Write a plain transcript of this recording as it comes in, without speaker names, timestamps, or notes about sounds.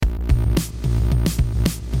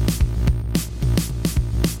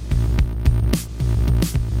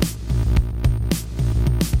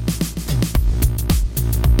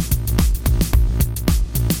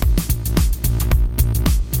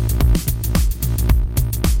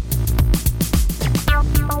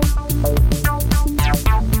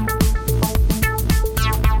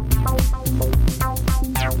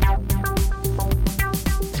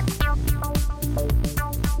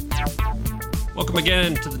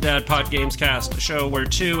Dad Pod Gamescast, a show where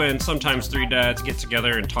 2 and sometimes 3 dads get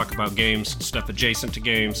together and talk about games, stuff adjacent to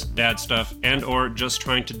games, dad stuff, and or just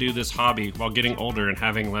trying to do this hobby while getting older and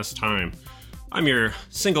having less time. I'm your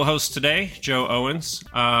single host today, Joe Owens,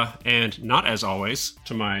 and not as always,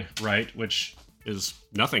 to my right, which is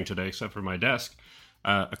nothing today except for my desk.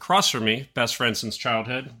 Across from me, best friend since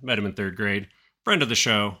childhood, met him in 3rd grade, friend of the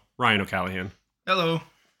show, Ryan O'Callahan. Hello.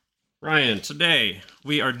 Ryan, today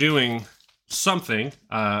we are doing something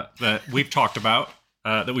that we've talked about,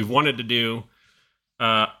 that we've wanted to do.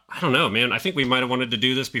 I don't know, man. I think we might have wanted to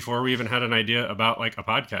do this before we even had an idea about like a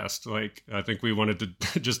podcast. Like, I think we wanted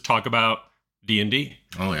to just talk about D&D.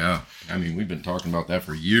 Oh, yeah. I mean, we've been talking about that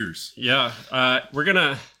for years. Yeah. We're going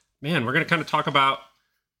to kind of talk about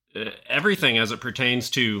everything as it pertains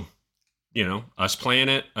to, you know, us playing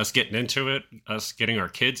it, us getting into it, us getting our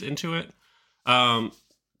kids into it.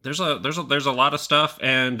 There's a lot of stuff,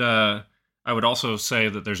 and I would also say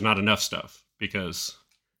that there's not enough stuff because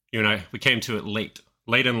you and I, we came to it late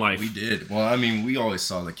in life. We did. Well, I mean, we always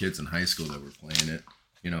saw the kids in high school that were playing it,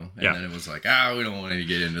 you know, and then it was like, we don't want to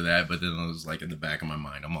get into that. But then it was like in the back of my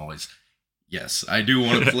mind, I'm always, yes, I do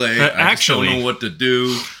want to play. I just don't know what to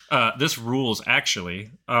do. This rules, actually.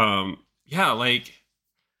 Like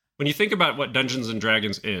when you think about what Dungeons and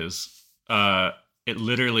Dragons is,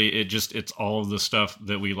 it's all of the stuff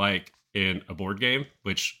that we like in a board game,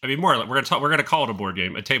 which, I mean, more like we're gonna call it a board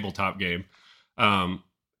game, a tabletop game. And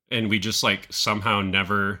we just like somehow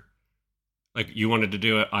never, like, you wanted to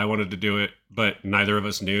do it, I wanted to do it, but neither of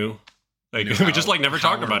us knew. Like, we just like never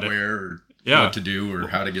talked about it. Where or what to do or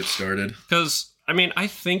how to get started. Because, I mean, I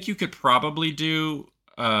think you could probably do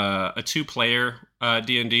a 2-player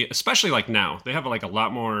D&D, especially like now. They have like a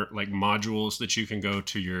lot more like modules that you can go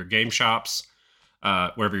to your game shops,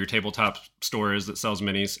 wherever your tabletop store is that sells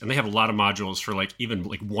minis, and they have a lot of modules for like even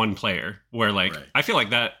like 1 player, where like I feel like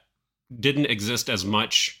that didn't exist as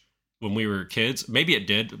much when we were kids. Maybe it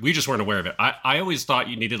did, we just weren't aware of it. I always thought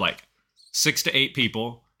you needed like 6 to 8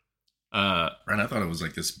 people, and I thought it was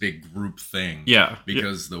like this big group thing,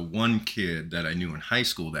 because the one kid that I knew in high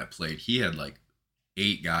school that played, he had like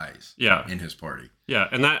 8 guys in his party,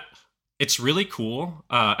 and that it's really cool,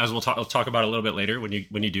 as we'll talk about a little bit later when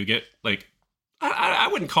you do get like, I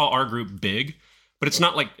wouldn't call our group big, but it's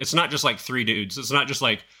not just like 3 dudes. It's not just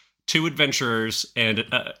like 2 adventurers and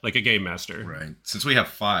like a game master. Right. Since we have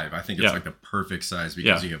 5, I think it's like the perfect size,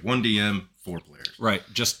 because you have 1 DM, 4 players. Right.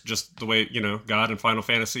 Just the way, you know, God and Final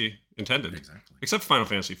Fantasy intended. Exactly. Except for Final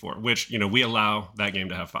Fantasy 4, which, you know, we allow that game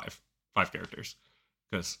to have 5 characters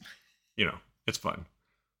because, you know, it's fun.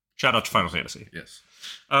 Shout out to Final Fantasy. Yes.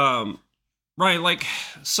 Right. Like,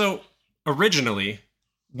 so originally,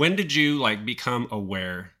 when did you like become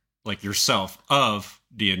aware, like yourself, of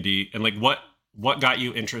D&D, and like what got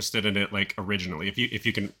you interested in it, like originally, if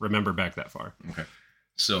you can remember back that far? Okay,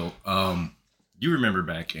 so you remember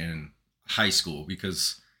back in high school,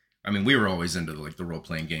 because I mean we were always into the role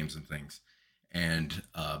playing games and things, and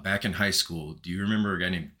back in high school, do you remember a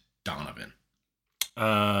guy named Donovan?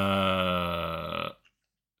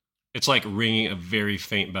 It's like ringing a very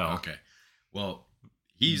faint bell. Okay, well.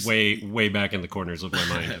 He's way back in the corners of my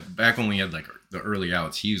mind. Back when we had like the early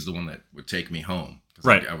outs, he's the one that would take me home.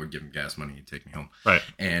 Right. I would give him gas money, he'd take me home. Right.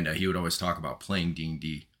 And he would always talk about playing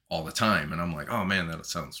D&D all the time. And I'm like, oh man, that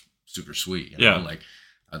sounds super sweet. You know? Like,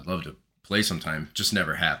 I'd love to play sometime. Just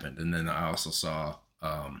never happened. And then I also saw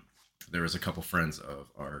there was a couple friends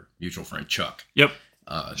of our mutual friend Chuck. Yep.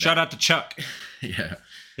 Shout out to Chuck. Yeah.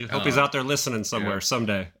 I hope he's out there listening somewhere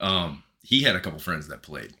someday. He had a couple friends that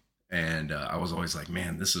played. And I was always like,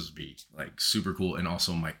 man, this would be like super cool. And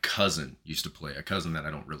also my cousin used to play, a cousin that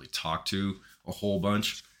I don't really talk to a whole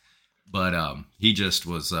bunch. But he just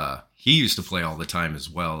was, he used to play all the time as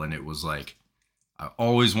well. And it was like, I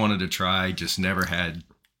always wanted to try, just never had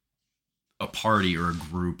a party or a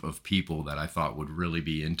group of people that I thought would really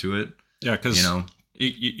be into it. Yeah, because, you know,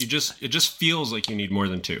 it just feels like you need more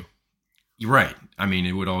than 2. You're right. I mean,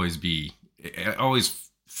 it would always be, it always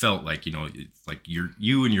felt like, you know, it's like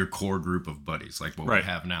you and your core group of buddies, like what we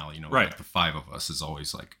have now, you know, like the 5 of us is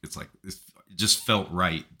always like, it's like, it just felt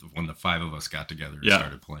right when the 5 of us got together and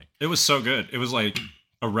started playing. It was so good. It was like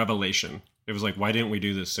a revelation. It was like, why didn't we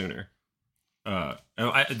do this sooner?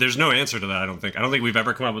 There's no answer to that. I don't think we've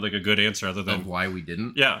ever come up with like a good answer other than why we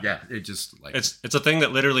didn't. Yeah. It just like, it's a thing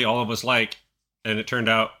that literally all of us like. And it turned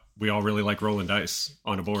out we all really like rolling dice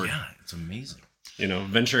on a board. Yeah. It's amazing. You know,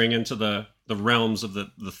 venturing into the realms of the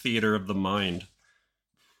theater of the mind.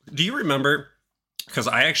 Do you remember Because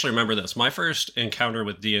I actually remember this. My first encounter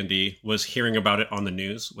with D&D was hearing about it on the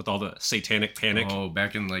news with all the satanic panic. Oh,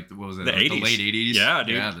 back in like, what was it? The 80s. The late 80s? Yeah,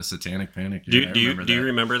 dude. Yeah, the satanic panic. Do Yeah, you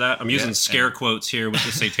remember that? I'm using scare quotes here with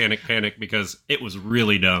the satanic panic because it was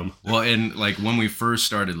really dumb. Well, and like when we first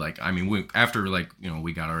started, like, I mean, after like, you know,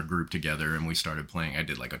 we got our group together and we started playing, I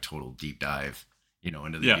did like a total deep dive, you know,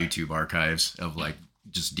 into the YouTube archives of like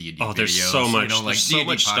just D&D videos. There's so much, you know, like so D&D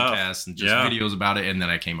much podcasts stuff. and just videos about it. And then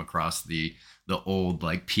I came across the old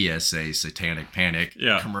like PSA satanic panic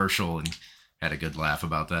commercial and had a good laugh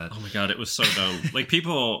about that. Oh my God, it was so dumb. Like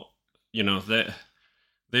people, you know,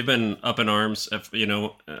 they've been up in arms. You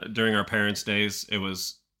know, during our parents' days, it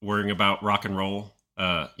was worrying about rock and roll.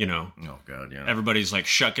 You know, oh God, yeah. Everybody's like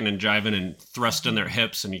shucking and jiving and thrusting their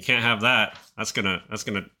hips, and you can't have that. That's gonna,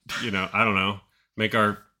 you know, I don't know, make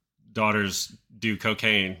our daughters do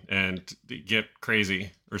cocaine and get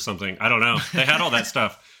crazy or something. I don't know. They had all that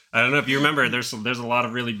stuff. I don't know if you remember. There's a lot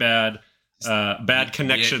of really bad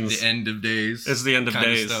connections. The end of days. It's the end of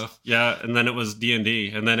days. Stuff. Yeah, and then it was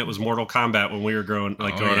D&D, and then it was Mortal Kombat when we were growing up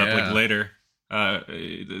like later.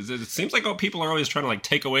 It seems like people are always trying to like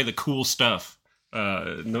take away the cool stuff.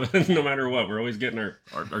 No matter what, we're always getting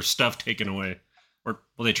our stuff taken away. Or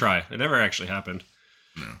well, they try. It never actually happened.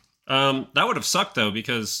 No. That would have sucked though,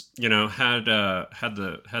 because you know had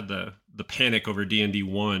the panic over D&D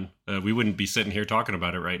 1, we wouldn't be sitting here talking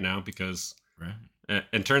about it right now because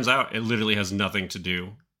and turns out it literally has nothing to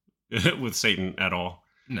do with Satan at all.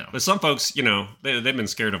 No. But some folks, you know, they've been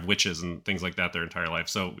scared of witches and things like that their entire life,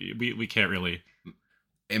 so we can't really.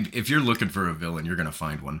 And if you're looking for a villain, you're gonna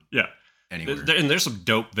find one. Yeah. Anywhere. And there's some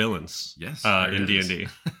dope villains. Yes. In D&D.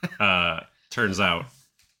 Turns out.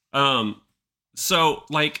 So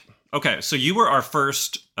like. Okay, so you were our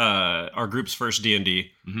group's first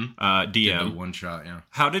D&D DM. Did the one shot, yeah.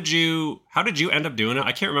 How did you end up doing it?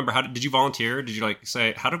 I can't remember. Did you volunteer? Did you like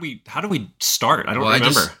say how do we start? I don't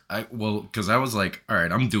remember. Because I was like, all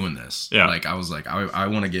right, I'm doing this. Yeah. Like I was like, I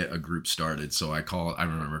want to get a group started. So I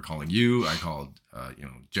remember calling you. I called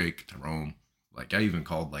Jake, Tyrone. Like I even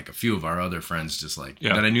called like a few of our other friends, just like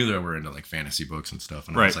that I knew that were into like fantasy books and stuff.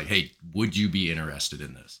 And I was like, hey, would you be interested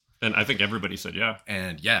in this? And I think everybody said yeah.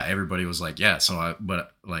 And yeah, everybody was like, yeah. So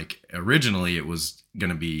but like originally it was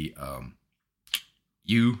going to be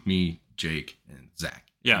you, me, Jake, and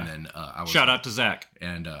Zach. Yeah. And then I was shout out to Zach.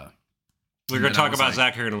 And we're going to talk about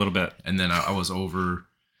Zach here in a little bit. And then I was over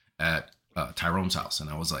at Tyrone's house and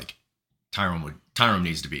I was like, Tyrone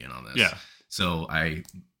needs to be in on this. Yeah. So I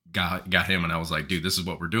got him and I was like, dude, this is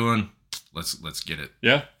what we're doing. Let's get it.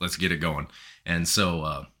 Yeah. Let's get it going. And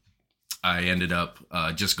so I ended up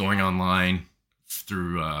just going online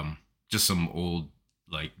through just some old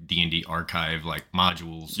like D&D archive like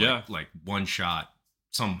modules, like one shot,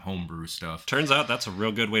 some homebrew stuff. Turns out that's a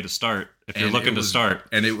real good way to start if you're looking to start.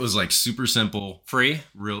 And it was like super simple, free,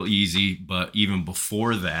 real easy. But even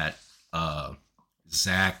before that,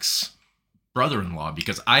 Zach's brother-in-law,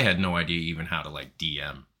 because I had no idea even how to like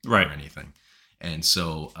DM or anything. And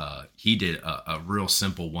so he did a real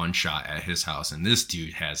simple one shot at his house, and this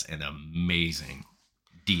dude has an amazing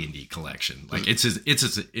D&D collection. Like it's his.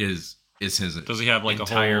 Does he have like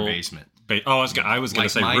entire a whole basement? I was gonna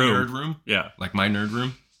say my room. Nerd room. Yeah, like my nerd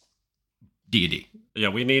room. D&D. Yeah,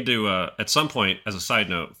 we need to at some point, as a side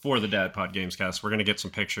note, for the Dad Pod Gamescast, we're gonna get some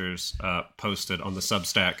pictures posted on the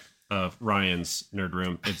Substack of Ryan's nerd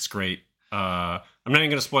room. It's great. I'm not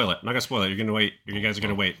even gonna spoil it. I'm not gonna spoil it. You're gonna wait. You guys are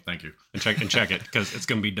gonna wait. Thank you. And check it because it's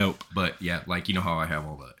gonna be dope. But yeah, like you know how I have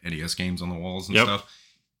all the NES games on the walls and stuff.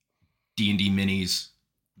 D&D minis,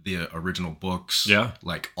 the original books,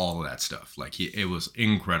 like all of that stuff. Like it was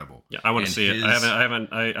incredible. Yeah, I want to see it.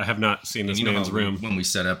 I have not seen this man's room. When we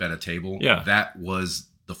set up at a table, that was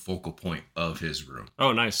the focal point of his room.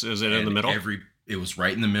 Oh, nice. Is it in the middle? It was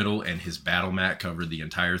right in the middle, and his battle mat covered the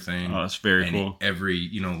entire thing. Oh, that's very cool.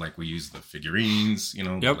 Like we used the figurines,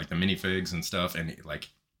 like the minifigs and stuff, and like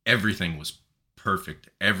everything was perfect.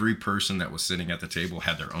 Every person that was sitting at the table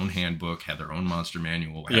had their own handbook, had their own monster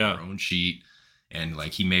manual, had their own sheet, and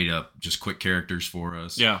like he made up just quick characters for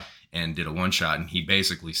us. Yeah. And did a one shot, and he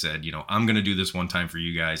basically said, I'm going to do this one time for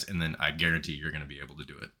you guys, and then I guarantee you're going to be able to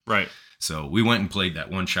do it. Right. So we went and played that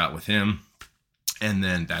one shot with him, and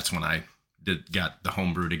then that's when I got the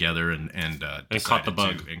homebrew together and caught the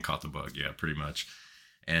bug. Yeah, pretty much.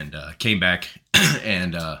 And came back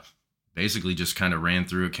and basically just kind of ran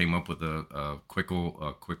through it, came up with a quick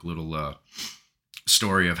little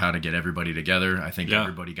story of how to get everybody together. I think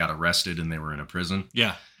everybody got arrested and they were in a prison.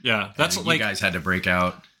 Yeah. That's and like you guys had to break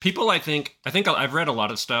out. People, I think I've read a lot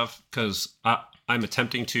of stuff because I'm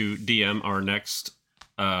attempting to DM our next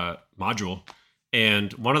module.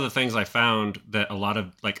 And one of the things I found that a lot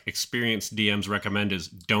of like experienced DMs recommend is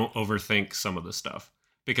don't overthink some of the stuff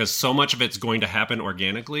because so much of it's going to happen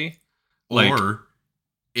organically. Like, or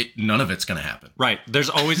none of it's going to happen. Right. There's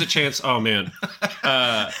always a chance. Oh man.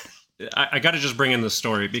 I got to just bring in this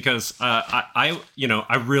story because I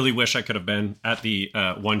really wish I could have been at the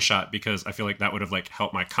one shot because I feel like that would have like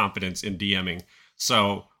helped my confidence in DMing.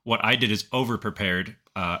 So what I did is over prepared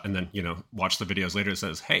and then, watch the videos later. It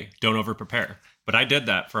says, hey, don't over prepare. But I did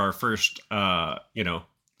that for our first,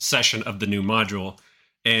 session of the new module.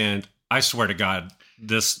 And I swear to God,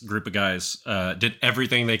 this group of guys did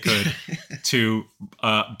everything they could to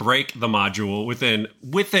break the module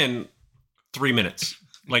within 3 minutes.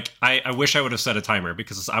 Like, I wish I would have set a timer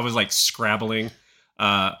because I was like scrabbling.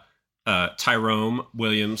 Tyrone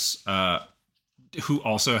Williams, who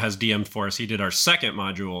also has DM'd for us, he did our second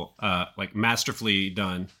module, like masterfully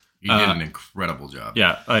done. You did an incredible job.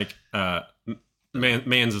 Yeah, like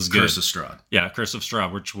man's is good. Curse of Strahd. Yeah, Curse of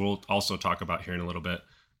Strahd, which we'll also talk about here in a little bit.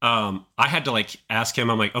 I had to like ask him.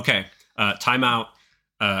 I'm like, okay, time out.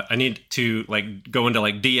 I need to like go into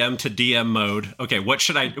like DM to DM mode. Okay, what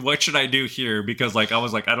should I do here? Because like I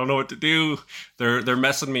was like, I don't know what to do. They're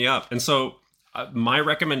messing me up. And so my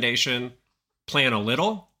recommendation: plan a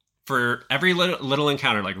little for every little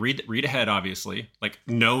encounter. Like read ahead, obviously. Like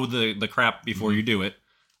know the crap before you do it,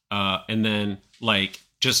 and then like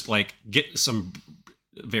just like get some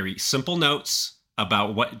very simple notes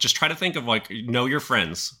about what. Just try to think of like know your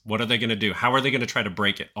friends. What are they going to do? How are they going to try to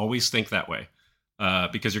break it? Always think that way.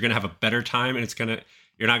 Because you're going to have a better time and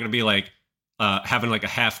you're not going to be like, having like a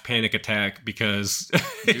half panic attack because,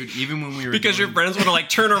 dude, even when we were because your friends want to like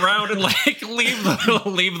turn around and like leave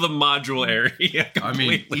the module area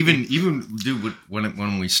completely. I mean, even dude,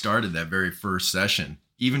 when we started that very first session,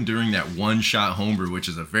 even during that one shot homebrew, which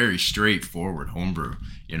is a very straightforward homebrew,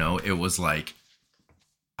 it was like,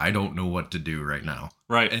 I don't know what to do right now.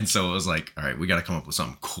 Right. And so it was like, all right, we got to come up with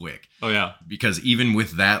something quick. Oh, yeah. Because even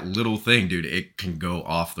with that little thing, dude, it can go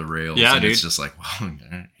off the rails. Yeah, and dude. It's just like, well,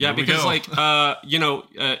 yeah, because like, in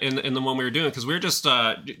the one we were doing, because we were just,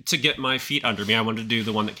 to get my feet under me, I wanted to do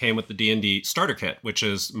the one that came with the DnD starter kit, which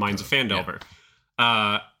is Minds of Fandelver.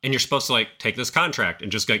 Yeah. And you're supposed to like take this contract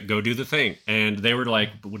and just like go do the thing. And they were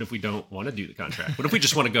like, but what if we don't want to do the contract? What if we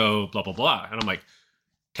just want to go blah, blah, blah? And I'm like,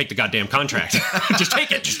 take the goddamn contract. Just take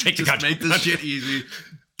it. Just take the contract. Make this shit easy.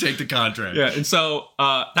 Take the contract. Yeah. And so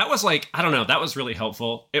that was like, I don't know. That was really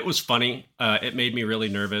helpful. It was funny. It made me really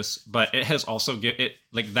nervous, but it has also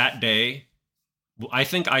like that day. I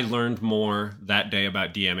think I learned more that day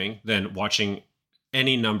about DMing than watching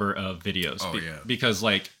any number of videos. Oh, yeah. Because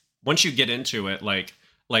like once you get into it, like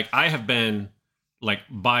I have been like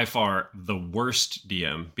by far the worst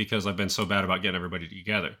DM because I've been so bad about getting everybody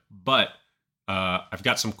together. But I've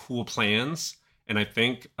got some cool plans, and I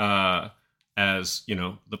think, as you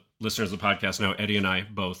know, the listeners of the podcast know, Eddie and I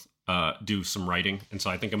both do some writing, and so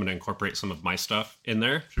I think I'm going to incorporate some of my stuff in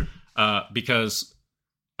there. Sure. Because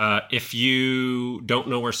if you don't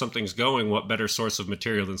know where something's going, what better source of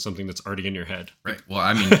material than something that's already in your head? Right. Well,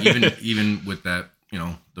 I mean, even with that,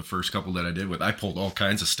 the first couple that I did with, I pulled all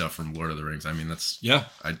kinds of stuff from Lord of the Rings. I mean,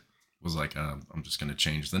 I was like, I'm just going to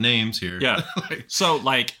change the names here. Yeah. So,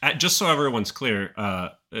 like, just so everyone's clear,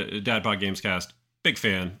 Dad Bod Gamescast, big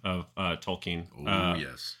fan of Tolkien. Oh,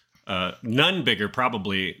 yes. None bigger,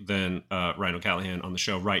 probably, than Ryan O'Callahan on the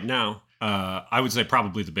show right now. I would say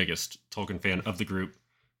probably the biggest Tolkien fan of the group.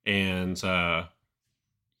 And,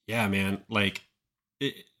 yeah, man, like,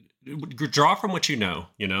 draw from what you know,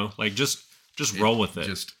 like, just roll with it.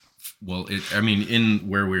 In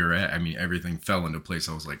where we were at, I mean, everything fell into place.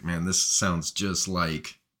 I was like, man, this sounds just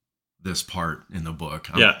like this part in the book.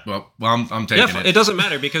 I'm taking it. It doesn't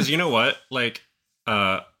matter because you know what? Like,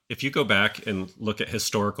 if you go back and look at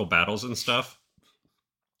historical battles and stuff,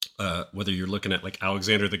 whether you're looking at like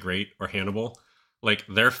Alexander the Great or Hannibal, like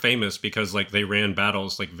they're famous because like they ran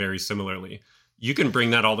battles like very similarly. You can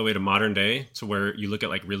bring that all the way to modern day to where you look at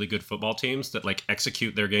like really good football teams that like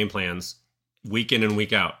execute their game plans week in and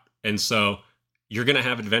week out. And so you're going to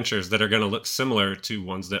have adventures that are going to look similar to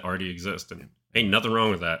ones that already exist. And ain't nothing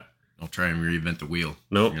wrong with that. Don't try and reinvent the wheel.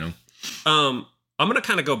 Nope. I'm going to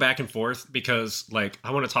kind of go back and forth because like,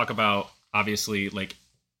 I want to talk about obviously like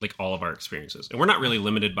all of our experiences, and we're not really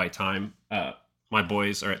limited by time. My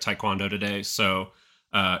boys are at Taekwondo today. So,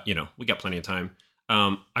 we got plenty of time.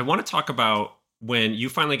 I want to talk about when you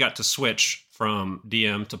finally got to switch from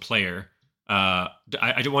DM to player. I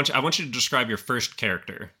want you to describe your first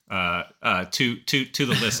character to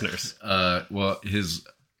the listeners.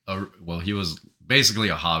 He was basically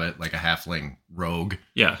a hobbit, like a halfling rogue.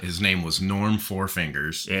 Yeah. His name was Norm Four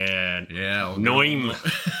Fingers. Yeah. Yeah. Norm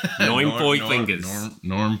Four Fingers.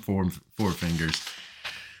 Norm Four Fingers.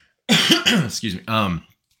 Excuse me.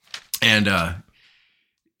 And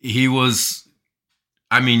he was,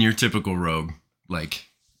 I mean, your typical rogue, like.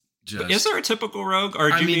 Is there a typical rogue,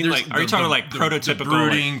 or do you mean like? Are you talking like prototypical, the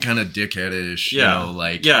brooding, kind of dickheadish? Yeah, you know,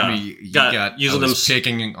 like yeah. I mean, you got using them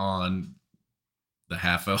picking on the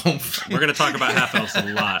half elf. We're gonna talk about half elves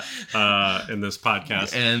a lot in this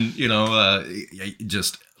podcast, and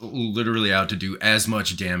just literally out to do as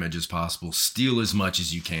much damage as possible, steal as much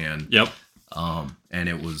as you can. Yep. And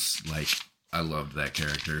it was like I loved that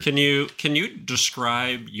character. Can you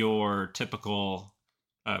describe your typical?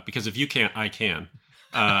 Because if you can't, I can.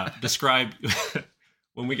 Describe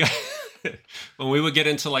when we would get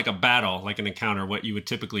into like a battle, like an encounter, what you would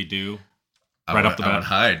typically do right off the bat. I would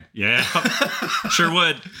hide. Yeah, sure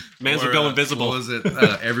would. Mans would go invisible. What was it?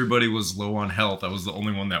 Everybody was low on health. I was the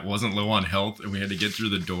only one that wasn't low on health, and we had to get through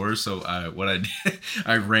the door. So what I did,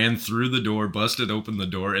 I ran through the door, busted open the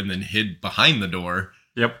door, and then hid behind the door.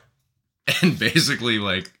 Yep. And basically,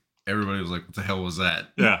 like everybody was like, "What the hell was that?"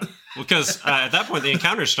 Yeah, because at that point the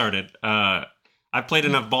encounter started. I played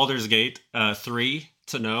enough Baldur's Gate 3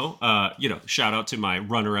 to know, shout out to my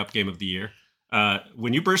runner-up game of the year.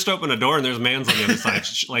 When you burst open a door and there's mans on the other side,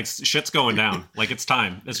 like shit's going down. Like it's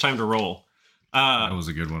time. It's time to roll. That was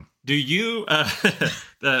a good one. Do you,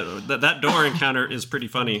 that door encounter is pretty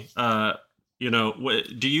funny.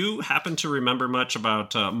 Do you happen to remember much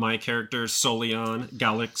about my character, Solion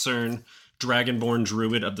Galaxern, Dragonborn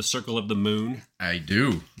Druid of the Circle of the Moon? I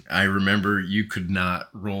do. I remember you could not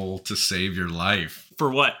roll to save your life. For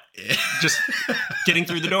what? Just getting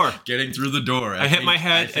through the door. Getting through the door. I hit my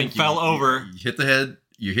head and fell over. You hit the head.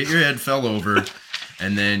 You hit your head, fell over,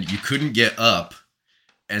 and then you couldn't get up.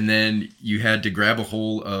 And then you had to grab a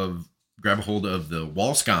hold of the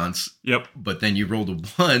wall sconce. Yep. But then you rolled a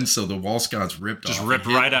 1, so the wall sconce ripped off. Just ripped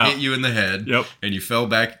right out. Hit you in the head. Yep. And you fell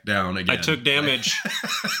back down again. I took damage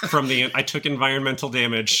I took environmental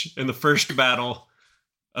damage in the first battle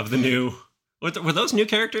of the new. Were those new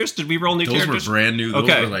characters? Did we roll new characters? Those were brand new. Those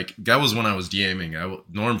okay. were that was when I was DMing.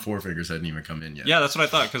 Norm Four Fingers hadn't even come in yet. Yeah, that's what I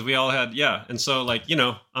thought, because we all had, And so,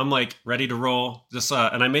 I'm like ready to roll.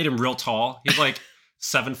 And I made him real tall. He's like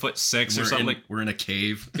 7'6" or something. We're in a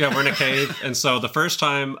cave. Yeah, we're in a cave. And so the first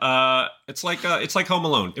time, it's like Home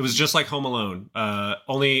Alone. It was just like Home Alone.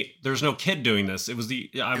 Only there's no kid doing this. It was the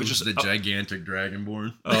gigantic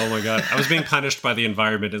Dragonborn. Oh my god! I was being punished by the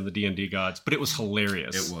environment and the DnD gods, but it was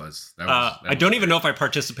hilarious. It was. I don't even know if I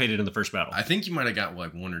participated in the first battle. I think you might have got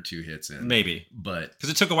like 1 or 2 hits in. Maybe, but because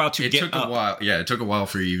it took a while to get up. Yeah, it took a while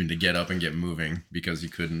for you even to get up and get moving because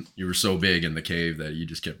you were so big in the cave that you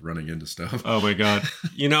just kept running into stuff. Oh my god!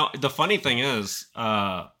 The funny thing is,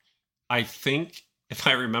 I think if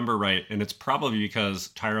I remember right, and it's probably because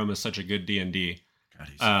Tyrone is such a good D&D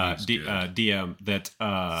DM that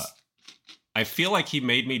I feel like he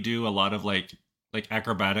made me do a lot of like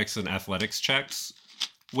acrobatics and athletics checks,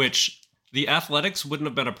 which the athletics wouldn't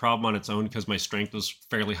have been a problem on its own because my strength was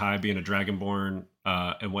fairly high being a Dragonborn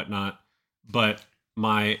and whatnot. But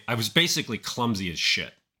I was basically clumsy as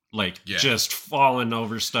shit. Just falling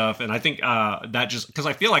over stuff. And I think that just because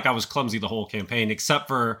I feel like I was clumsy the whole campaign, except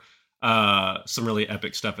for some really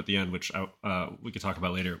epic stuff at the end, which we could talk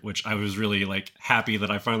about later, which I was really happy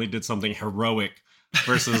that I finally did something heroic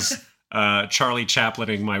versus Charlie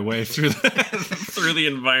Chaplining my way through through the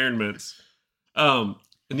environments. And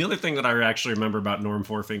the other thing that I actually remember about Norm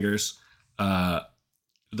Four Fingers, the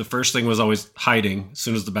first thing was always hiding as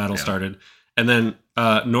soon as the battle started. And then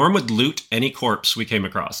Norm would loot any corpse we came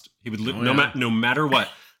across. He would loot no matter what.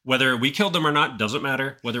 Whether we killed them or not, doesn't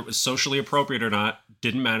matter. Whether it was socially appropriate or not,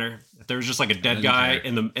 didn't matter. If there was just a dead guy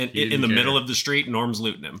in the middle of the street, Norm's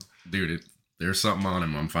looting him. Dude, there's something on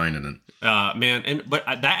him. I'm finding it. Man, but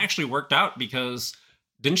that actually worked out because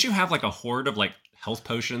didn't you have a horde of health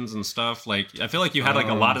potions and stuff? I feel like you had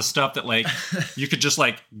a lot of stuff that you could just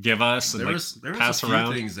give us and there pass was a few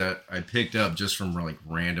around. Things that I picked up just from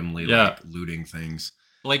randomly looting things.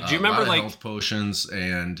 Do you remember health potions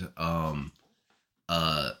and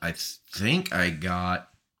I think I got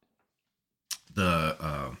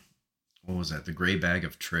the what was that? The gray bag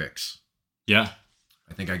of tricks. Yeah.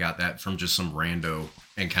 I think I got that from just some rando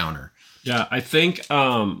encounter. Yeah, I think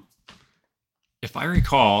if I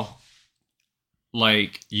recall,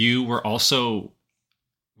 you were also,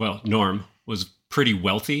 Norm was pretty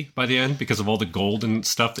wealthy by the end because of all the gold and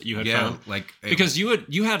stuff that you had found. Because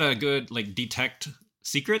you had a good detect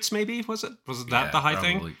secrets, maybe was that the high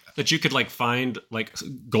probably thing that you could find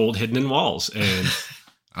gold hidden in walls and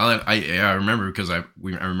I remember because I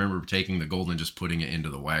remember taking the gold and just putting it into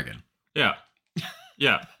the wagon. Yeah.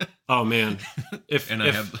 Yeah. Oh man.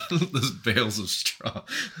 I have those bales of straw.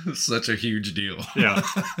 Such a huge deal. Yeah.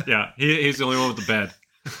 Yeah. He's the only one with the bed.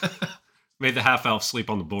 Made the half elf sleep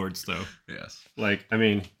on the boards though. Yes. Like, I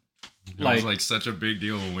mean, it was like such a big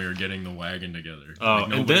deal when we were getting the wagon together. Oh, like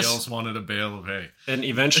nobody else wanted a bale of hay. And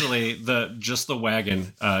eventually the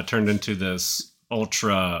wagon turned into this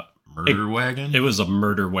ultra murder wagon. It was a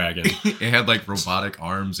murder wagon. It had like robotic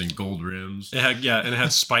arms and gold rims. And it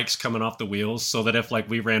had spikes coming off the wheels so that if like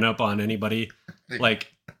we ran up on anybody,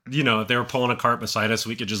 like, you know, if they were pulling a cart beside us,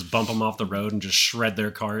 we could just bump them off the road and just shred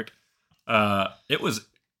their cart. It was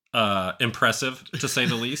impressive to say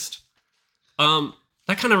the least.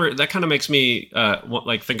 That kind of makes me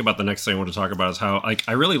think about the next thing I want to talk about is how like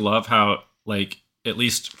I really love how like at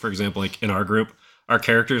least for example like in our group our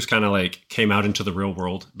characters kind of like came out into the real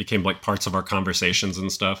world, became like parts of our conversations and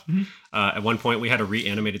stuff. Mm-hmm. At one point we had a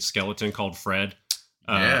reanimated skeleton called Fred,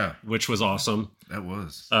 which was awesome. That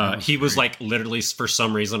was he was like literally for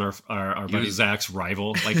some reason our buddy Zach's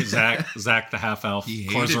rival, like Zach the half elf.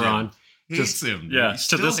 Clothes are on. Hates him. Yeah,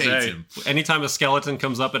 to this day, anytime a skeleton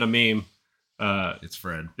comes up in a meme. It's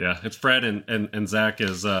Fred. Yeah, it's Fred, and Zach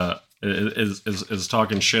is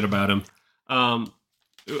talking shit about him.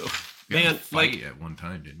 We had a fight at one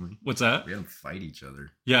time, didn't we? What's that? We had to fight each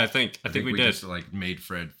other. Yeah, I think we did. Just like made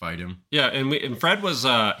Fred fight him. Yeah, and Fred was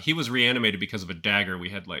he was reanimated because of a dagger we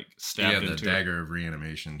had like stabbed into. Yeah, the dagger of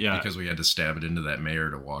reanimation. Yeah, because we had to stab it into that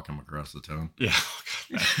mayor to walk him across the town. Yeah.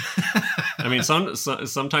 I mean,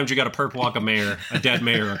 sometimes you got to perp walk a dead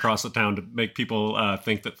mayor across the town to make people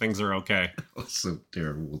think that things are okay. That's so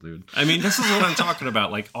terrible, dude. I mean, this is what I'm talking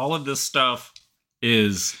about. Like all of this stuff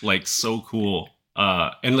is like so cool.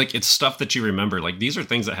 And like it's stuff that you remember. Like these are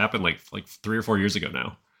things that happened like 3 or 4 years ago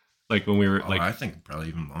now. Like when we were I think probably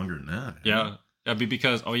even longer than that. Yeah, that'd be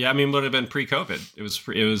because it would have been pre-COVID. It was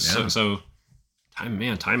so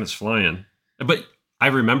time is flying. But I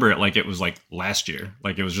remember it like it was like last year.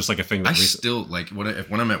 Like it was just like a thing that still like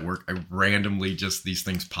when I'm at work, I randomly just these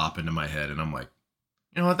things pop into my head, and I'm like,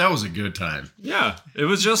 you know what, that was a good time. Yeah, it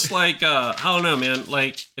was just like I don't know, man.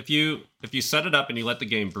 Like if you set it up and you let the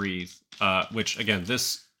game breathe. Which again,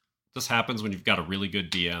 this happens when you've got a really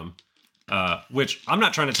good DM. Which I'm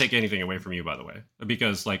not trying to take anything away from you, by the way,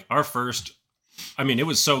 because like our first, I mean, it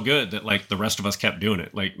was so good that like the rest of us kept doing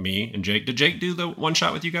it. Like me and Jake. Did Jake do the one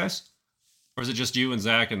shot with you guys, or was it just you and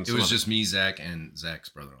Zach? And it was just me, Zach, and Zach's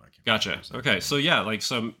brother. Gotcha. Okay, so yeah, like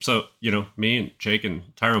so you know, me and Jake and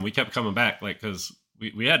Tyrone, we kept coming back, like because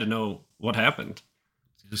we had to know what happened.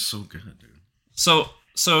 It was so good, dude.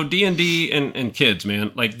 So D&D and kids,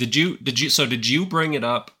 man, like did you bring it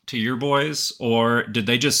up to your boys, or did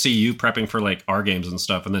they just see you prepping for like our games and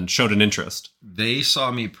stuff and then showed an interest? They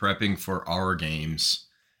saw me prepping for our games.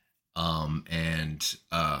 I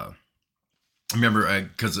remember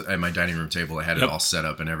because at my dining room table, I had it all set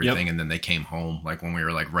up and everything. And then they came home like when we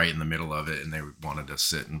were like right in the middle of it and they wanted to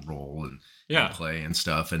sit and roll and play and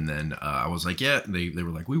stuff. And then I was like, yeah, they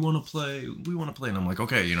were like, we want to play. And I'm like,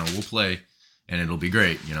 okay, you know, we'll play. And it'll be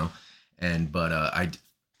great, you know.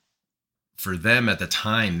 For them at the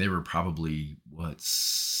time, they were probably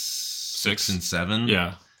 6 and 7,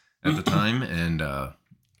 at the time, and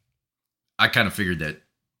I kind of figured that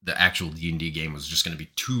the actual D&D game was just going to be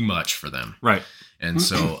too much for them, right? And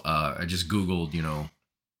so I just Googled, you know,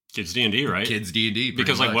 kids D&D, right? Kids D&D,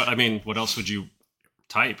 because like what else would you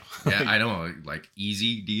type? Yeah, I know, like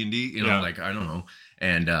easy D&D, you know, like I don't know,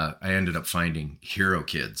 and I ended up finding Hero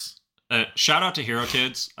Kids. Shout out to Hero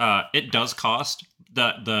Kids. It does cost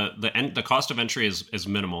the cost of entry is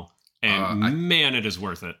minimal, and man, it is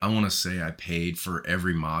worth it. I want to say I paid for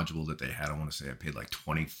every module that they had. I want to say I paid like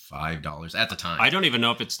 $25 at the time. I don't even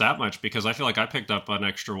know if it's that much because I feel like I picked up an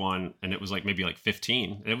extra one and it was like maybe like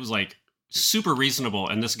 15. It was like super reasonable.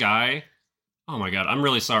 And this guy, oh my god, I'm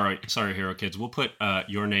really sorry, Hero Kids. We'll put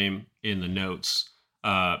your name in the notes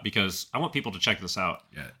because I want people to check this out.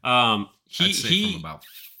 Yeah. I'd say from about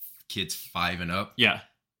kids 5 and up. Yeah.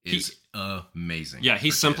 Is amazing. Yeah, he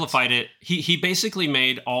simplified it. He basically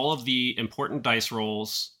made all of the important dice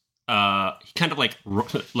rolls. He kind of like,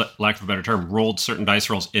 lack of a better term, rolled certain dice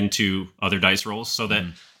rolls into other dice rolls so that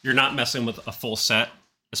you're not messing with a full set,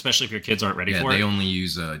 especially if your kids aren't ready for it. Yeah, they only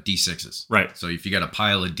use D6s. Right. So if you got a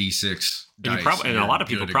pile of D6 dice, and a lot of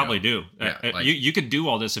people probably do. Yeah, you could do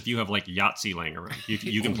all this if you have like Yahtzee laying around.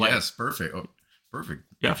 You can play. Yes, perfect. Oh, perfect.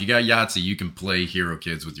 Yeah. If you got Yahtzee, you can play Hero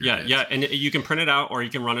Kids with your kids. Yeah, and you can print it out or you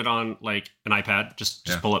can run it on like an iPad. Just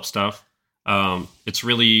pull up stuff. It's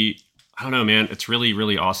really I don't know, man. It's really,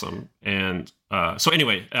 really awesome. And so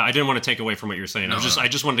anyway, I didn't want to take away from what you're saying. I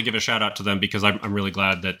just wanted to give a shout out to them because I'm really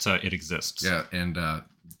glad that it exists. Yeah, and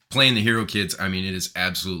playing the Hero Kids, I mean, it is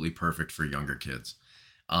absolutely perfect for younger kids.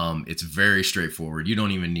 It's very straightforward. You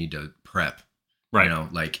don't even need to prep, right?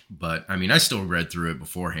 But I mean, I still read through it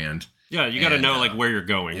beforehand. Yeah, you got to know like where you're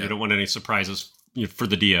going. Yeah. You don't want any surprises for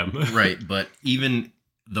the DM, right? But even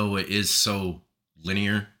though it is so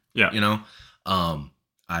linear, I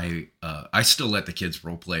still let the kids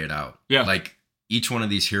role play it out. Yeah, like each one of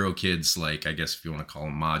these Hero Kids, like I guess if you want to call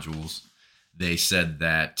them modules. They said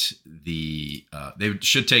that they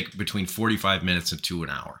should take between 45 minutes and to an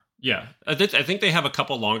hour. Yeah, I think they have a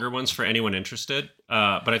couple longer ones for anyone interested,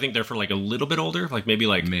 but I think they're for like a little bit older, like maybe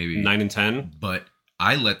 9 and 10. But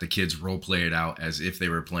I let the kids role play it out as if they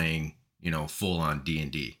were playing, full on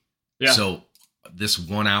DnD. Yeah. So this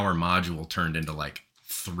 1 hour module turned into like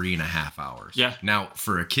 3.5 hours. Yeah. Now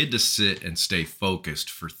for a kid to sit and stay focused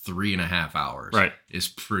for 3.5 hours, right, is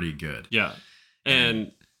pretty good. Yeah,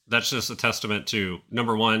 and that's just a testament to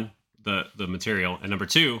number one, the material, and number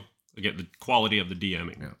two, again, the quality of the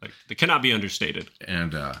DMing. Yeah. Like it cannot be understated.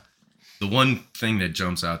 And the one thing that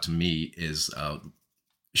jumps out to me is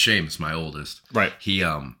Shame's my oldest. Right. He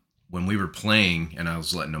when we were playing and I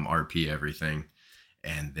was letting him RP everything,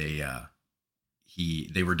 and they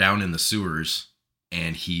were down in the sewers,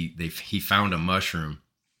 and he found a mushroom,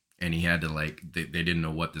 and he had to they didn't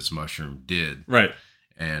know what this mushroom did. Right.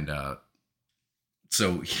 And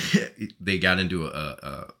so they got into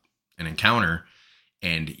an encounter,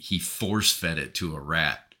 and he force fed it to a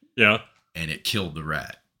rat. Yeah. And it killed the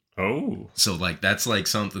rat. Oh. So that's like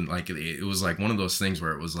something like it was like one of those things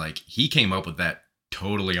where it was like he came up with that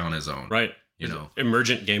totally on his own. Right.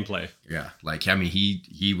 Emergent gameplay. Yeah. Like, I mean,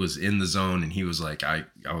 he was in the zone, and he was like, I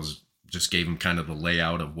was just gave him kind of the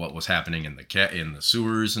layout of what was happening in the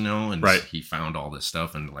sewers, and right. He found all this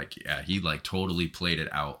stuff, and he totally played it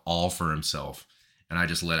out all for himself. And I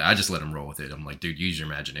just let him roll with it. I'm like, dude, use your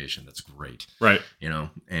imagination. That's great. Right.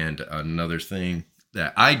 And another thing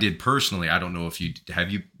that I did personally, I don't know if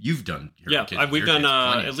you've done. We've done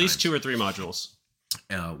at least 2 or 3 modules.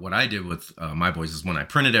 What I did with my boys is when I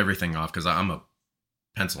printed everything off, because I'm a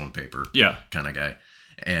pencil and paper kind of guy.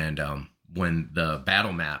 And when the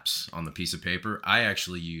battle maps on the piece of paper, I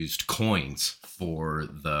actually used coins for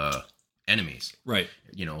the enemies, right?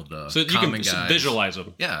 So you can guys, visualize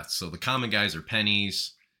them. Yeah. So the common guys are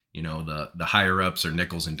pennies. The higher ups are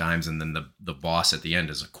nickels and dimes, and then the boss at the end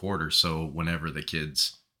is a quarter. So whenever the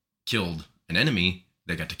kids killed an enemy,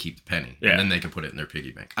 they got to keep the penny, and then they could put it in their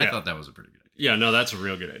piggy bank. I thought that was a pretty good idea. Yeah, no, that's a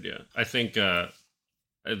real good idea. I think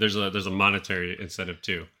there's a monetary incentive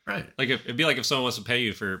too. Right. Like it'd be like if someone wants to pay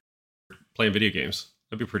you for playing video games.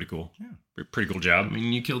 That'd be pretty cool. Yeah. Pretty cool job. I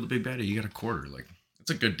mean, you killed the big baddie, you got a quarter. Like, it's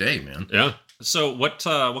a good day, man. Yeah. So what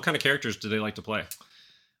kind of characters do they like to play?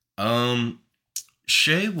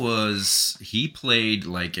 Shay he played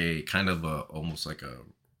like a kind of almost like a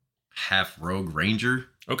half rogue ranger.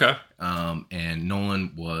 Okay. And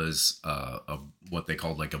Nolan was what they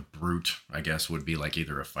called like a brute, I guess would be like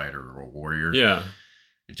either a fighter or a warrior. Yeah.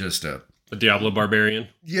 Just a Diablo barbarian.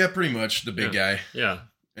 Yeah, pretty much the big guy. Yeah.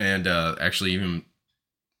 And actually even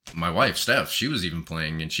my wife, Steph, she was even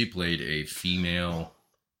playing, and she played a female.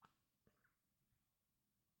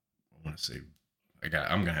 I want to say,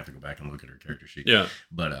 I'm gonna have to go back and look at her character sheet. Yeah,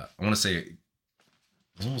 but I want to say it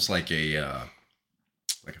was almost like a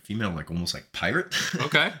female, like almost like pirate.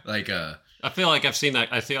 Okay. I feel like I've seen that.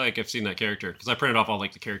 I feel like I've seen that character because I printed off all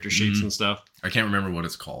like the character sheets and stuff. I can't remember what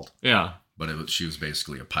it's called. Yeah, but she was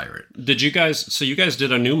basically a pirate. Did you guys? So you guys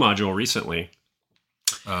did a new module recently.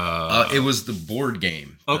 It was the board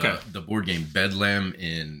game. Okay. The board game Bedlam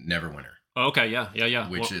in Neverwinter. Okay, yeah.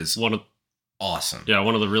 Which is one of awesome. Yeah,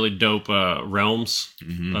 one of the really dope realms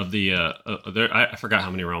of the. I forgot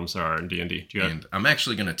how many realms there are in DnD. And I'm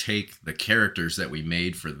actually going to take the characters that we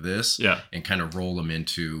made for this, and kind of roll them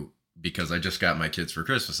into, because I just got my kids for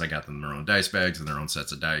Christmas. I got them their own dice bags and their own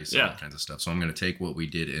sets of dice and all kinds of stuff. So I'm going to take what we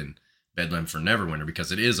did in Bedlam for Neverwinter,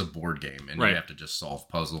 because it is a board game, and you have to just solve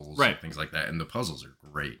puzzles and things like that, and the puzzles are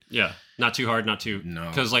great. Yeah, not too hard, not too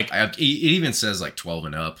because it even says like 12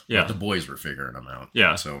 and up. Yeah, but the boys were figuring them out.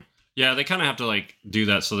 Yeah, so yeah, they kind of have to like do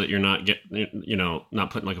that so that you're not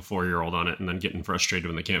not putting like a 4-year-old on it and then getting frustrated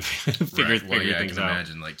when they can't figure things out. I can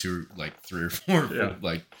imagine like 3 or 4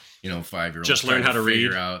 like 5-year-olds just learn how to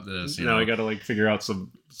read out this. You got to like figure out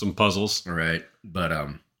some puzzles. Right, but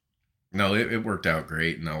no, it worked out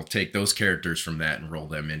great, and I'll take those characters from that and roll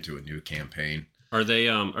them into a new campaign. Are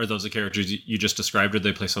those the characters you just described, or did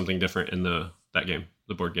they play something different in that game,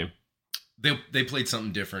 the board game? They played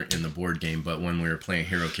something different in the board game, but when we were playing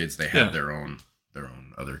Hero Kids, they had their own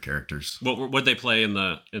other characters. What'd they play in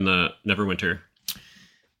the Neverwinter?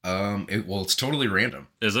 It's totally random.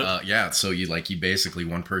 Is it? Yeah. So you basically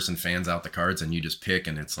one person fans out the cards and you just pick,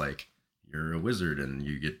 and it's like you're a wizard and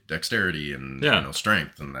you get dexterity and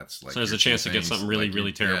strength, and that's like. So there's a chance to get something really,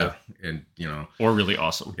 really terrible, and or really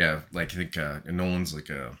awesome. Yeah, like I think Nolan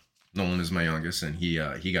is my youngest, and he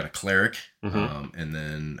got a cleric, and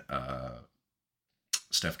then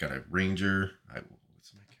Steph got a ranger.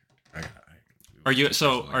 What's my character?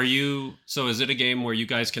 So is it a game where you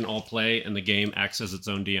guys can all play and the game acts as its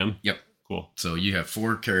own DM? Yep. Cool. So you have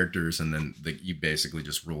 4 characters, and then you basically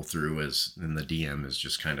just roll through and the DM is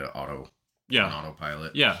just kind of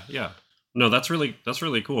autopilot. Yeah. No, that's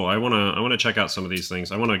really cool. I wanna check out some of these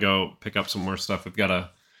things. I want to go pick up some more stuff. We've got a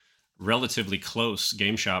relatively close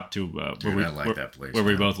game shop to where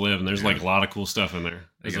we both live, and there's like a lot of cool stuff in there.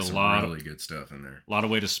 There's a lot really good stuff in there. A lot of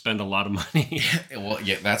way to spend a lot of money.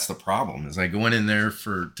 That's the problem. Is I went in there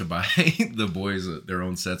to buy the boys their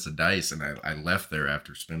own sets of dice, and I left there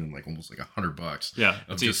after spending almost $100. Yeah,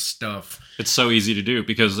 of just stuff. It's so easy to do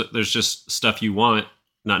because there's just stuff you want,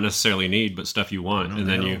 not necessarily need, but stuff you want, and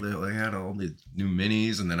then they had all the new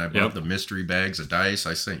minis, and then I bought the mystery bags of dice.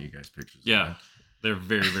 I sent you guys pictures. Yeah. Of that. They're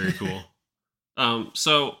very, very cool.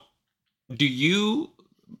 So do you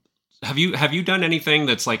have you done anything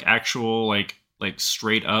that's like actual like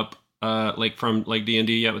straight up from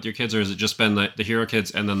DnD yet with your kids, or has it just been the Hero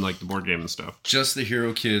Kids and then like the board game and stuff? Just the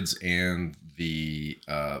Hero Kids and the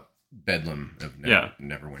Bedlam of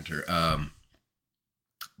Neverwinter.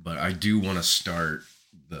 But I do want to start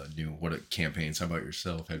the new campaigns. How about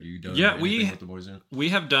yourself? Have you done anything with the boys yet? We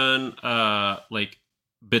have done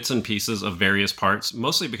bits and pieces of various parts,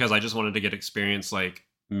 mostly because I just wanted to get experience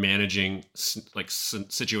managing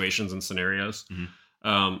situations and scenarios.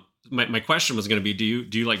 Mm-hmm. My question was going to be, do you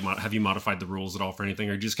have you modified the rules at all for anything,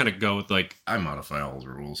 or do you just kind of go with I modify all the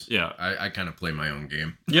rules. Yeah, I kind of play my own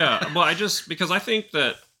game. Yeah, well, because I think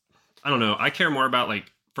that I don't know, I care more about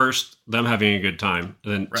first them having a good time,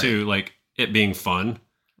 and then two it being fun.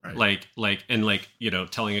 Right.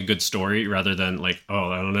 Telling a good story rather than I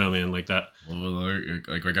don't know, man, like that. Well,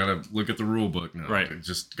 I gotta look at the rule book now. Right.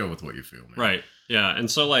 Just go with what you feel, man. Right. Yeah. And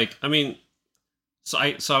so I was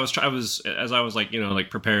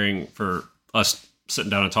preparing for us sitting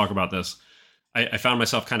down and talk about this, I found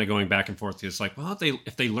myself kind of going back and forth. It's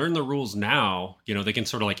if they learn the rules now, they can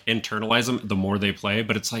sort of internalize them the more they play.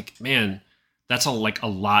 But it's man, that's a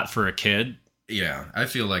lot for a kid. Yeah, I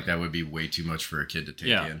feel like that would be way too much for a kid to take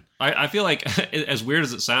in. I feel like, as weird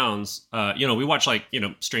as it sounds, we watch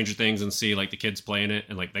Stranger Things and see the kids playing it,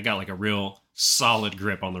 and they got a real solid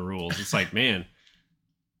grip on the rules. It's man,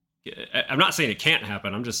 I'm not saying it can't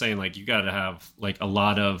happen. I'm just saying you got to have a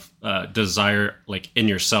lot of desire in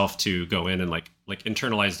yourself to go in and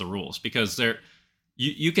internalize the rules, because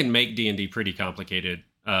you can make D&D pretty complicated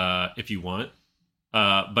if you want,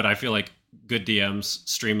 but I feel good DMs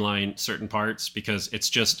streamline certain parts because it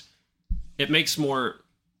makes it more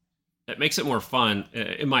fun,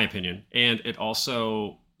 in my opinion. And it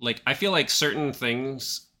also I feel certain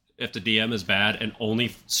things, if the DM is bad and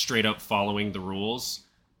only straight up following the rules,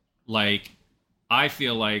 I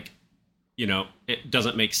feel it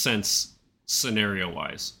doesn't make sense scenario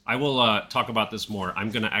wise. I will talk about this more.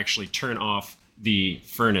 I'm gonna actually turn off the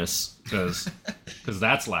furnace because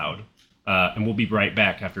that's loud. And we'll be right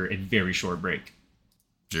back after a very short break.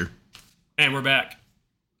 Sure. And we're back.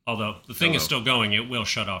 Although the thing is still going, it will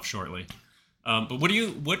shut off shortly. But what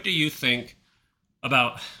do you think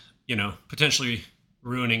about potentially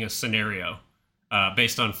ruining a scenario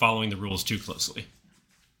based on following the rules too closely?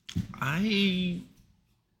 I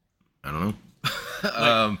don't know.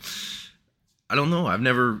 I don't know. I've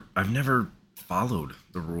never followed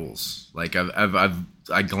the rules.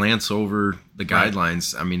 I glance over the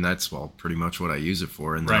guidelines. I mean, that's pretty much what I use it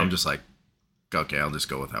for, and then I'm just okay, I'll just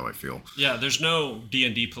go with how I feel. Yeah, there's no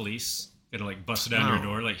D&D police gonna bust down your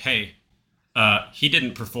door hey, he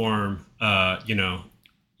didn't perform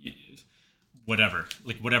whatever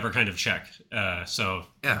kind of check. So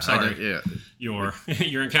yeah, I'm sorry. Your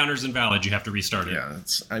encounter's invalid. You have to restart it. Yeah,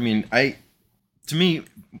 to me,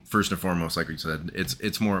 first and foremost, like we said,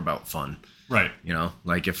 it's more about fun. Right.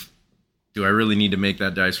 Do I really need to make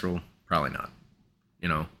that dice roll? Probably not.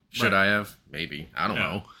 Should I have? Maybe. I don't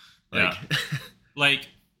know. I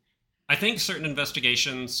think certain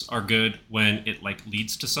investigations are good when it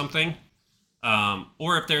leads to something,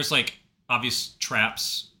 or if there's obvious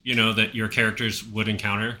traps, that your characters would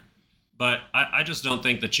encounter. But I just don't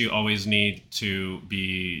think that you always need to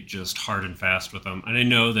be just hard and fast with them. And I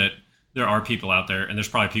know that there are people out there, and there's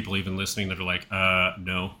probably people even listening that are like,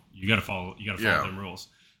 no, you got to follow them rules,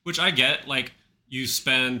 which I get. Like, you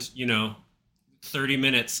spend, 30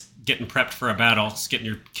 minutes getting prepped for a battle, getting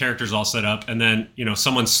your characters all set up, and then,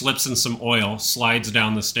 someone slips in some oil, slides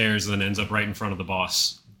down the stairs, and then ends up right in front of the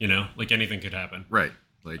boss. Like anything could happen. Right.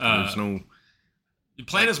 Like, there's no... You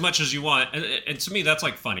plan as much as you want, and to me, that's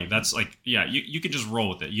like funny. That's like, yeah, you can just roll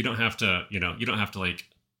with it. You don't have to, you don't have to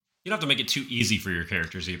make it too easy for your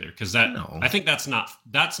characters either, because I think that's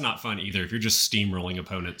not fun either. If you're just steamrolling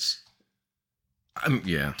opponents,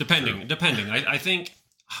 depending. I think,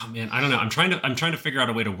 oh man, I don't know. I'm trying to figure out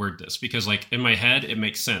a way to word this, because like in my head it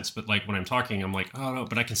makes sense, but like when I'm talking, I'm like, oh no,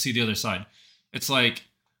 but I can see the other side. It's like,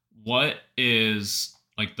 what is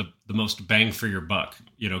like the most bang for your buck,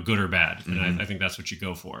 good or bad? And I think that's what you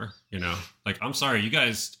go for, like, I'm sorry, you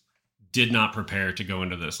guys did not prepare to go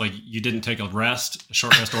into this. Like, you didn't take a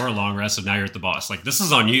short rest or a long rest, and now you're at the boss. Like, this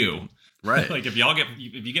is on you. Right. Like, if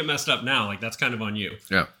you get messed up now, like, that's kind of on you.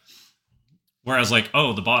 Yeah. Whereas like,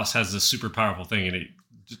 oh, the boss has this super powerful thing and it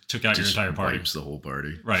took out your entire party. Wipes the whole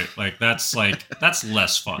party. Right. Like, that's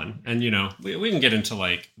less fun. And we can get into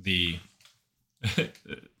like the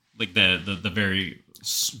like the very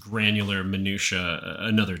granular minutia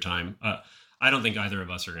another time. I don't think either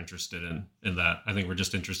of us are interested in that. I think we're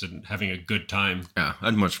just interested in having a good time. Yeah,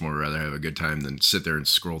 I'd much more rather have a good time than sit there and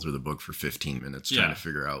scroll through the book for 15 minutes trying to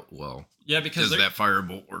figure out, because does that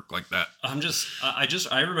firebolt work like that? I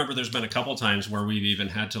remember there's been a couple times where we've even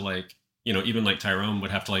had to like, even like Tyrone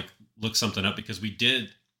would have to like look something up because we did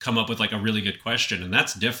come up with like a really good question, and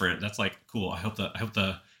that's different. That's like, cool. I hope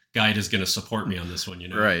the guide is going to support me on this one,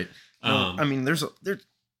 Right. Well, I mean, there's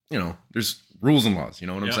rules and laws, you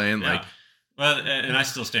know what I'm saying? Yeah. Like, well, and I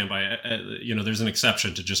still stand by it. There's an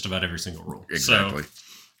exception to just about every single rule. Exactly. So,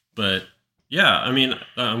 but yeah, I mean,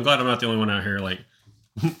 I'm glad I'm not the only one out here like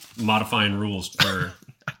modifying rules for.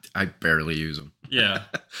 I barely use them. Yeah.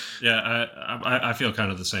 I feel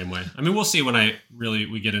kind of the same way. I mean, we'll see when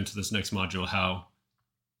we get into this next module how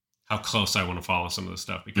close I want to follow some of this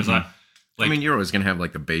stuff, because you're always gonna have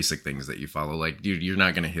like the basic things that you follow. Like, dude, you're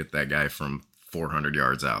not gonna hit that guy from 400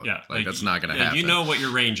 yards out. Yeah, like that's not gonna happen. You know what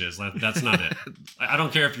your range is. That's not it. I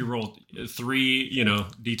don't care if you roll 3,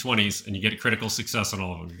 D20s and you get a critical success on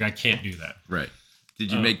all of them. Your guy can't do that. Right.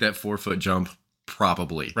 Did you make that 4-foot jump?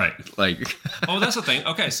 Probably. Right. Like. Oh, that's the thing.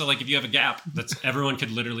 Okay, so like if you have a gap that's everyone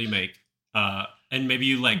could literally make, and maybe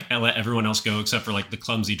you like let everyone else go except for like the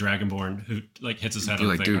clumsy Dragonborn who like hits his head on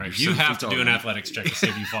the thing. Dude, right? You have to do an athletics check to see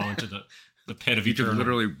if you fall into the pit of eternal. You could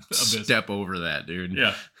literally abyss. step over that, dude.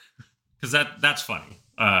 Yeah. Because that's funny.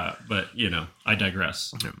 But I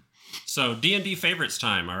digress. Yeah. So D&D favorites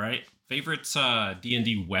time. All right, favorites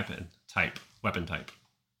D&D weapon type,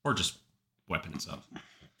 or just weapon itself.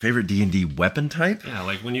 Favorite D&D weapon type? Yeah,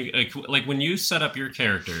 like when you set up your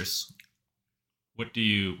characters, what do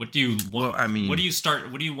you want? Well, I mean, what do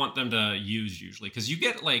you want them to use usually? Because you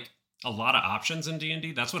get like a lot of options in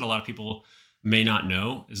D&D. That's what a lot of people may not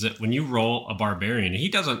know, is that when you roll a barbarian,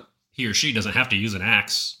 he or she doesn't have to use an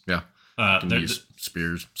axe. Yeah. Use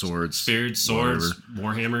spears, swords,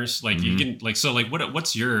 warhammers. Like you can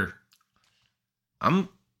what's your? I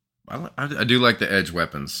do like the edge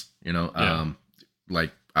weapons.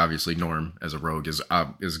 Like obviously Norm as a rogue is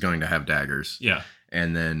going to have daggers. Yeah.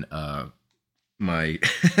 And then my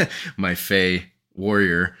my Fey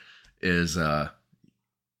warrior is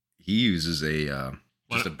he uses a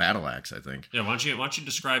battle axe, I think. Yeah. Why don't you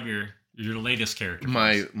describe your latest character?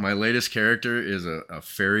 My latest character is a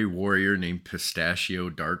fairy warrior named Pistachio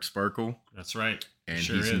Darksparkle. That's right. And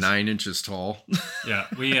he's 9 inches tall. Yeah.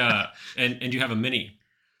 We and you have a mini.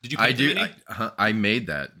 Did you? I do. I made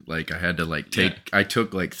that. Like I had to like take. Yeah. I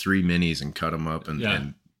took like 3 minis and cut them up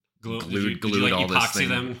and glued like all this thing.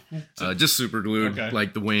 Them just super glued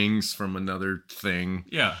like the wings from another thing.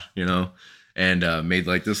 Yeah. And made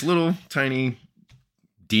like this little tiny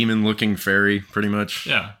demon-looking fairy, pretty much.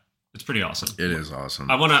 Yeah. It's pretty awesome. It is awesome.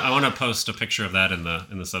 I wanna post a picture of that in the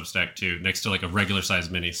Substack too, next to like a regular size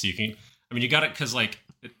mini. So you can. I mean, you got it because like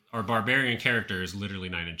our barbarian character is literally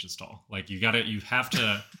 9 inches tall. Like you have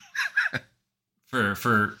to.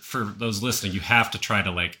 For those listening, you have to try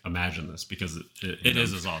to like imagine this, because it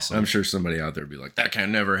is as awesome. I'm sure somebody out there would be like, that can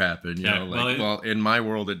never happen. You know, like, well, in my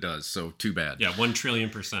world it does. So too bad. Yeah,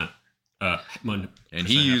 1,000,000,000,000%. And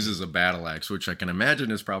he uses a battle axe, which I can imagine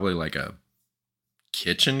is probably like a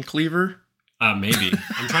kitchen cleaver. Maybe.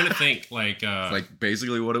 I'm trying to think like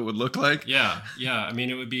basically what it would look like. Yeah. I mean,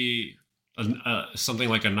 it would be something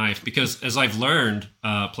like a knife, because as I've learned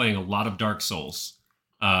playing a lot of Dark Souls,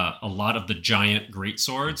 a lot of the giant great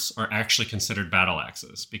swords are actually considered battle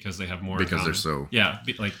axes because they have more. Because they're so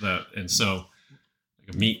like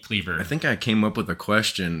a meat cleaver. I think I came up with a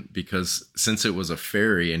question because since it was a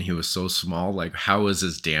fairy and he was so small, like how is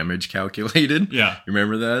his damage calculated? Yeah, you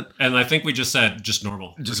remember that? And I think we just said just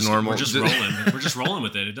normal. Normal. We're just rolling. We're just rolling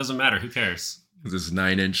with it. It doesn't matter. Who cares? This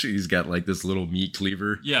 9-inch, he's got like this little meat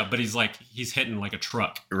cleaver. Yeah, but he's hitting like a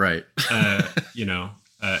truck, right? And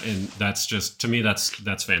that's just, to me, that's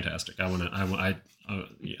fantastic. I'm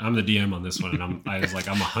the DM on this one, and I'm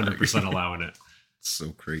 100% allowing it. It's so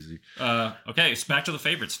crazy. Okay, so back to the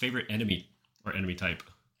favorites. Favorite enemy or enemy type.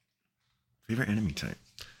 Favorite enemy type.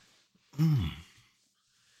 I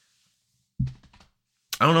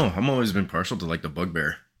don't know. I've always been partial to like the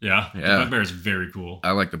bugbear. Yeah. The bugbear is very cool. I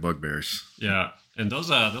like the bugbears. Yeah, and those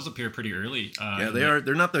appear pretty early. They are.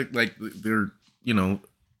 They're not they're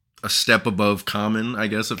a step above common, I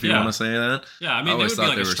guess, if you want to say that. Yeah, I mean, they would be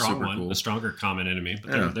like a strong one, cool. A stronger common enemy,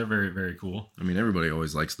 but they're very, very cool. I mean, everybody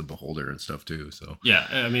always likes the beholder and stuff too. So yeah,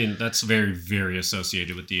 I mean, that's very, very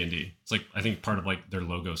associated with D&D. It's like, I think part of like their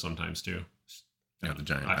logo sometimes too. Yeah, the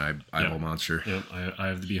giant eyeball monster. Yeah, I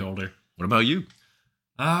have the beholder. What about you?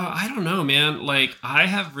 I don't know, man. Like, I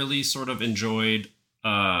have really sort of enjoyed,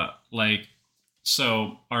 so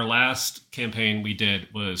our last campaign we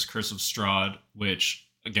did was Curse of Strahd, which,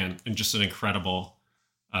 again, just an incredible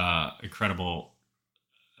module.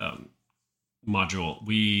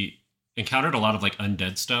 We encountered a lot of like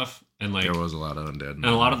undead stuff, and like there was a lot of undead, and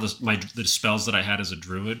a lot of the spells that I had as a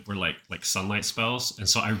druid were like sunlight spells, and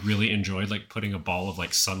so I really enjoyed like putting a ball of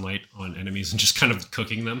like sunlight on enemies and just kind of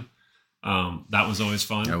cooking them. That was always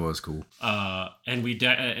fun. That was cool. And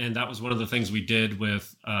that was one of the things we did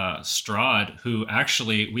with Strahd, who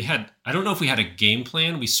actually I don't know if we had a game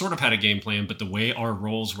plan. We sort of had a game plan, but the way our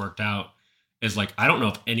roles worked out is like, I don't know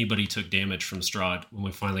if anybody took damage from Strahd when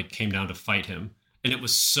we finally came down to fight him. And it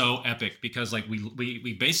was so epic because like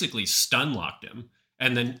we basically stun locked him.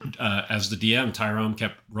 And then as the DM, Tyrone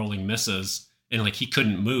kept rolling misses and like he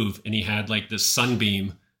couldn't move, and he had like this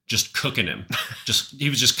sunbeam just cooking him. He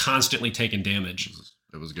was just constantly taking damage.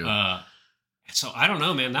 It was good. So I don't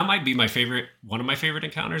know, man. That might be one of my favorite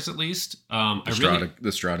encounters, at least. The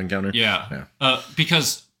Strahd encounter. Yeah.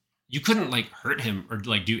 Because you couldn't like hurt him or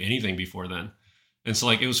like do anything before then. And so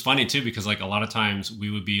like it was funny too, because like a lot of times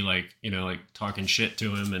we would be like, like talking shit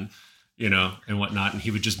to him and and whatnot, and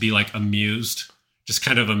he would just be like just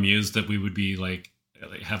kind of amused that we would be like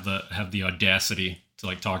have the audacity to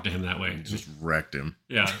like talk to him that way. Just wrecked him.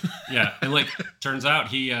 Yeah. And like turns out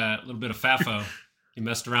he a little bit of FAFO. He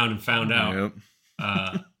messed around and found out. Yep.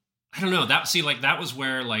 I don't know. That was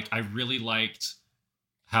where like I really liked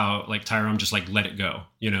how like Tyrone just like let it go.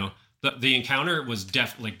 The encounter was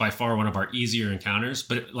definitely like by far one of our easier encounters,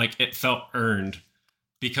 but it felt earned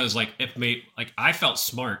because like it made like I felt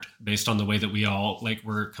smart based on the way that we all like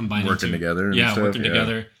were combining working together. Working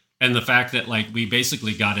together, and the fact that like we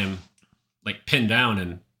basically got him like pinned down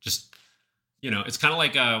and just it's kind of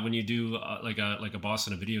like when you do like a boss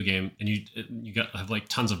in a video game and you have like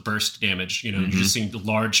tons of burst damage, and you're just seeing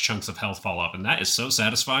large chunks of health fall off, and that is so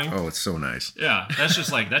satisfying. Oh, it's so nice. Yeah, that's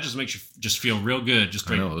just like that just makes you just feel real good.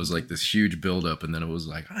 I know, it was like this huge buildup, and then it was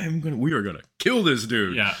like we are gonna kill this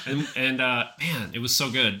dude. Yeah, and man, it was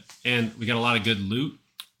so good, and we got a lot of good loot.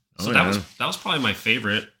 So that was probably my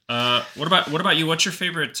favorite. What about you? What's your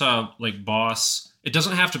favorite like boss? It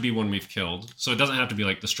doesn't have to be one we've killed, so it doesn't have to be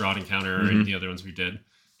like the Strahd encounter or any of the other ones we did. Do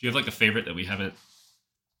you have like a favorite that we haven't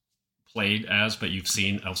played as, but you've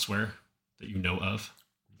seen elsewhere that you know of?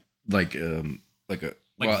 Vecna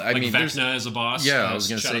as a boss. Yeah, I was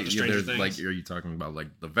gonna say, there's like, are you talking about like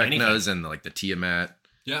the Vecnas and like the Tiamat?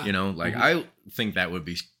 Yeah, I think that would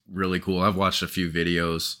be really cool. I've watched a few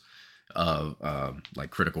videos of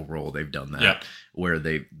like Critical Role. They've done that where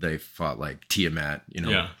they fought like Tiamat.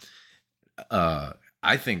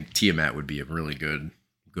 I think Tiamat would be a really good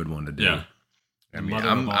one to do. Yeah. I mean,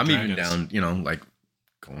 I'm even down, like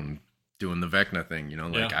doing the Vecna thing,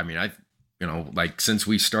 I mean, like since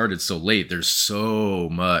we started so late, there's so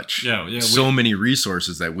much, so many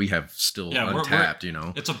resources that we have still untapped,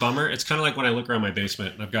 It's a bummer. It's kind of like when I look around my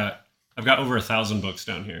basement and I've got over 1,000 books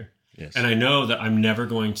down here. Yes. And I know that I'm never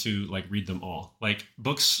going to like read them all. Like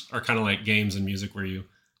books are kind of like games and music where you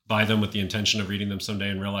buy them with the intention of reading them someday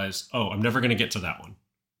and realize, I'm never going to get to that one,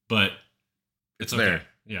 but it's okay. There.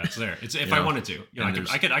 Yeah, it's there. It's if I wanted to,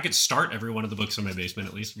 I could start every one of the books in my basement,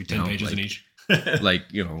 at least read 10 pages in each. like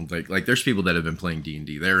there's people that have been playing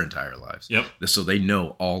D&D their entire lives. Yep. So they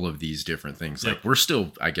know all of these different things. Yep. Like we're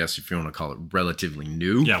still, I guess if you want to call it, relatively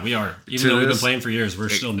new. Yeah, we are. Even though we've been playing for years, we're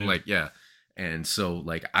still new. And so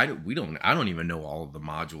like I don't even know all of the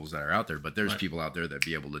modules that are out there, but there's people out there that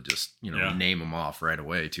be able to just, name them off right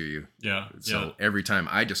away to you. Yeah. So every time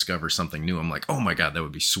I discover something new, I'm like, oh my God, that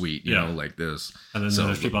would be sweet. You know, like this. And then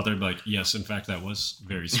there's people out there like, yes, in fact, that was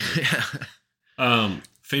very sweet.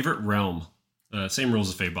 Favorite realm, same rules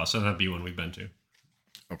as Fave Boss. So that'd be one we've been to.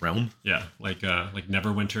 A realm? Yeah. Like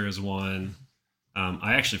Neverwinter is one.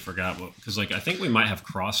 I actually forgot because like, I think we might have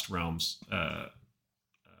crossed realms,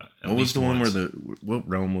 what was the one where what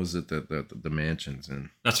realm was it that the mansion's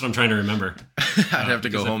in? That's what I'm trying to remember. I'd have to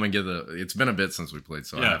go home and it's been a bit since we played,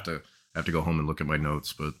 so I have to go home and look at my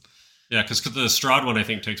notes. But yeah, because the Strahd one I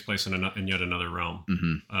think takes place in yet another realm.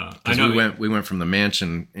 Mm-hmm. I know we went from the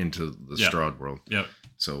mansion into the Strahd world. Yep.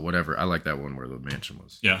 So whatever, I like that one where the mansion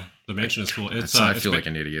was. Yeah, the mansion is cool. I feel like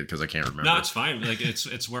an idiot because I can't remember. No, it's fine. Like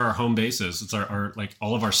it's where our home base is. It's our like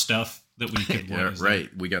all of our stuff that we could.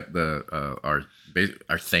 Right. We got our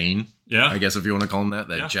Thane. Yeah. I guess if you want to call him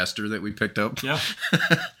that jester that we picked up. Yeah.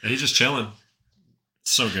 He's just chilling.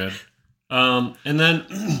 So good. And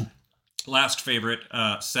then last favorite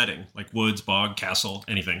setting, like woods, bog, castle,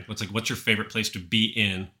 anything. What's your favorite place to be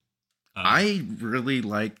in? I really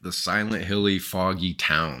like the silent, hilly, foggy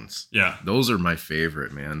towns. Yeah. Those are my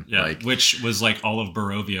favorite, man. Yeah. Like, which was like all of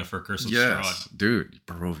Barovia for Curse of Strahd. Dude,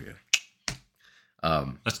 Barovia.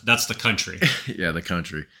 That's the country. Yeah, the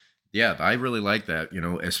country. Yeah, I really like that,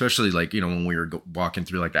 especially like, when we were walking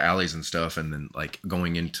through like the alleys and stuff and then like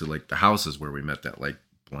going into like the houses where we met that like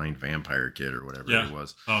blind vampire kid or whatever it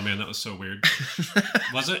was. Oh man, that was so weird.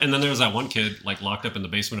 Was it? And then there was that one kid like locked up in the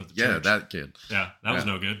basement of the church. Yeah, that kid. Yeah, that was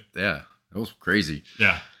no good. Yeah, that was crazy.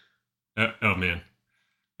 Yeah. Oh man.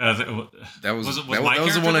 That was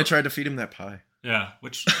the one I tried to feed him that pie. Yeah,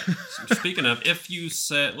 which speaking of, if you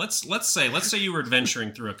said let's say you were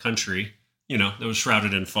adventuring through a country, that was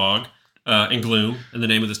shrouded in fog and gloom, and the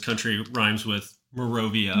name of this country rhymes with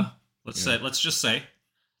Morovia. Let's just say.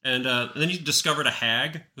 And then you discovered a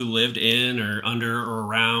hag who lived in or under or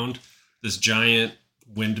around this giant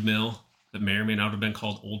windmill that may or may not have been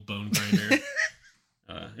called Old Bone Grinder.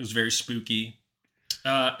 It was very spooky.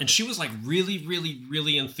 And she was like really, really,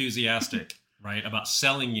 really enthusiastic, right, about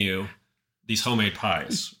selling you these homemade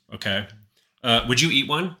pies. Okay. Would you eat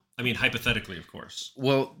one? I mean, hypothetically, of course.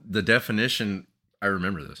 Well, the definition, I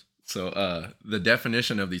remember this. So the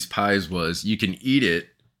definition of these pies was you can eat it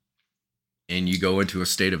and you go into a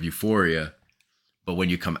state of euphoria, but when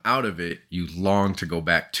you come out of it, you long to go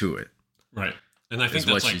back to it. Right. And I think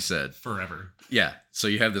that's what she said. Forever. Yeah. So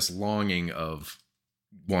you have this longing of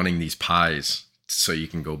wanting these pies so you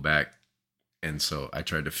can go back. And so I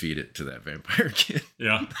tried to feed it to that vampire kid.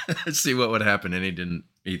 Yeah. See what would happen. And he didn't.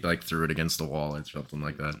 He like threw it against the wall or something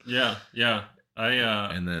like that. Yeah. Yeah.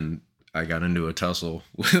 And then I got into a tussle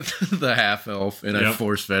with the half elf, and I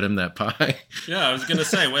force fed him that pie. Yeah, I was gonna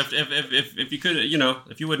say, if you could,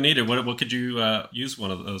 if you wouldn't eat it, what could you use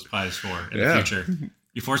one of those pies for in the future?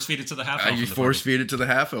 You force feed it to the half elf. You force feed it to the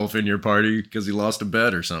half elf in your party because he lost a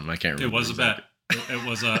bet or something. I can't remember. It was exactly. A bet. It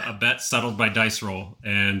was a bet settled by dice roll,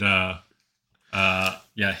 and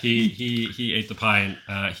he ate the pie,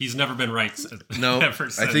 and he's never been right. No, ever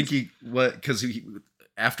since. I think because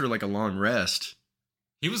after like a long rest.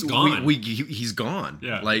 He was gone. He's gone.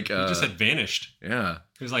 Yeah, like he just had vanished. Yeah,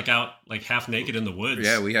 he was like out, like half naked in the woods.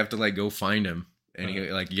 Yeah, we have to like go find him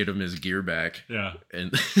and like get him his gear back. Yeah,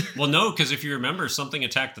 and well, no, because if you remember, something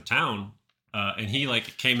attacked the town, and he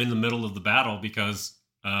like came in the middle of the battle because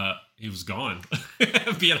he was gone,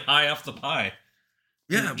 being high off the pie.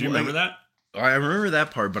 Yeah, do you remember that? I remember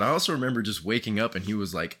that part, but I also remember just waking up and he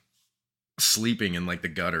was like sleeping in like the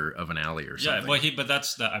gutter of an alley or something. Yeah, well,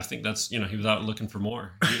 I think that's he was out looking for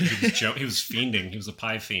more. He was fiending. He was a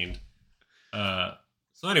pie fiend.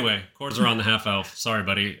 So anyway, chords are on the half elf. Sorry,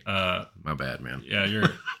 buddy. My bad, man. Yeah,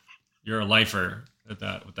 you're a lifer with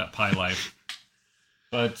that pie life.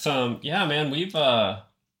 But yeah, man, we've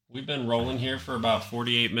been rolling here for about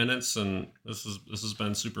 48 minutes, and this has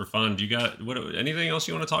been super fun. Do you got anything else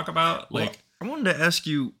you want to talk about? Well, I wanted to ask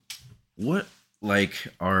you what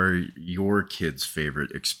are your kids' favorite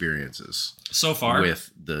experiences so far with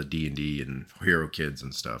the D&D and Hero Kids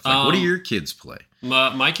and stuff? Like, what do your kids play?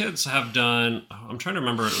 My kids have done. I'm trying to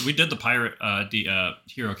remember. We did the Pirate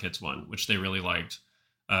Hero Kids one, which they really liked.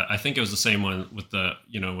 I think it was the same one with the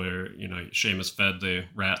where Seamus fed the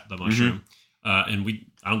rat the mushroom, and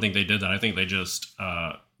I don't think they did that. I think they just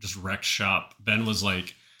wrecked shop. Ben was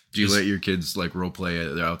like, "Do you let your kids like role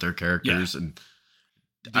play out their characters?" Yeah. And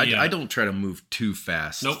I don't try to move too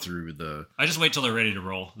fast through the... I just wait till they're ready to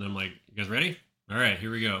roll. And I'm like, you guys ready? All right,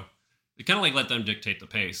 here we go. You kind of like let them dictate the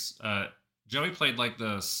pace. Joey played like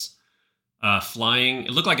this flying.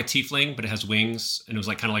 It looked like a tiefling, but it has wings, and it was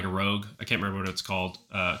like kind of like a rogue. I can't remember what it's called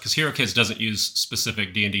because Hero Kids doesn't use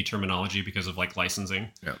specific D&D terminology because of like licensing.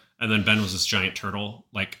 Yeah. And then Ben was this giant turtle,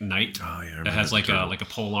 like knight, that has like a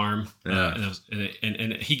pole arm. Yeah.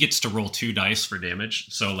 And he gets to roll 2 dice for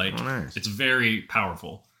damage, so like nice. It's very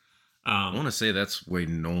powerful. I want to say that's the way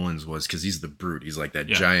Nolan's was because he's the brute. He's like that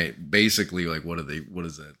giant, basically like what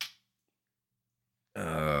is that?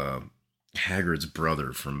 Hagrid's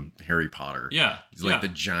brother from Harry Potter. Yeah. He's like the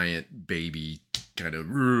giant baby kind of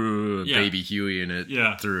baby Huey in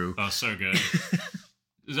it through. Oh, so good.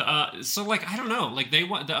 So like I don't know, like they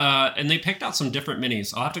want and they picked out some different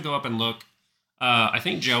minis. I'll have to go up and look. I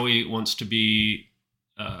think Joey wants to be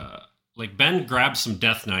like Ben grabbed some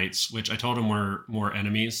Death Knights, which I told him were more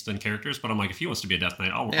enemies than characters, but I'm like, if he wants to be a Death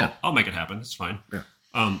Knight, I'll make it happen. It's fine.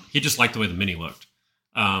 Yeah. He just liked the way the mini looked.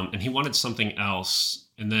 And he wanted something else.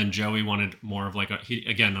 And then Joey wanted more of like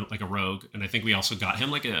like a rogue. And I think we also got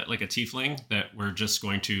him like a tiefling that we're just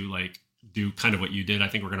going to like do kind of what you did. I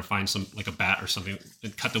think we're going to find some like a bat or something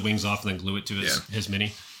and cut the wings off and then glue it to his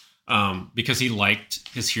mini. Because he liked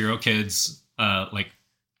his Hero Kids, like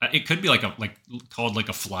it could be called like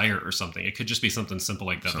a flyer or something. It could just be something simple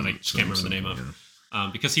like that that I can't remember the name of.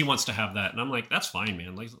 Because he wants to have that, and I'm like, that's fine,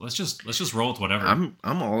 man. Like, let's just roll with whatever. I'm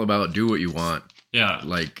all about do what you want. Yeah,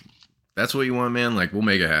 like that's what you want, man. Like we'll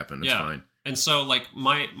make it happen. It's fine. And so, like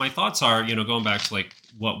my thoughts are, going back to like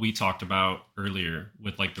what we talked about earlier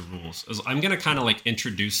with like the rules, is I'm gonna kind of like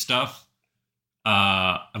introduce stuff.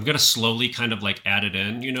 I'm gonna slowly kind of like add it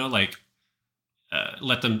in,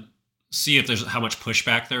 let them see if there's how much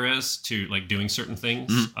pushback there is to like doing certain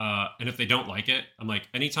things. And if they don't like it, I'm like,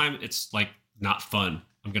 anytime it's like not fun,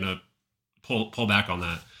 I'm gonna pull back on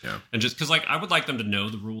that. Yeah. And just because like I would like them to know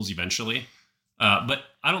the rules eventually, but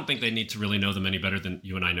I don't think they need to really know them any better than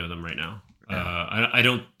you and I know them right now. I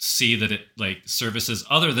don't see that it like services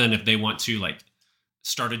other than if they want to like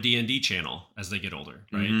start a D&D channel as they get older,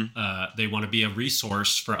 right? They want to be a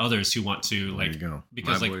resource for others who want to there you go.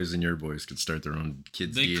 Because my boys and your boys could start their own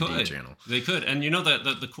kids D&D channel. They could. And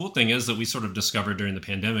the cool thing is that we sort of discovered during the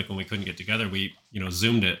pandemic when we couldn't get together, we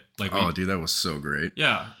zoomed it. Like dude, that was so great.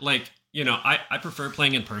 Yeah. Like, I prefer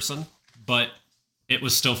playing in person, but it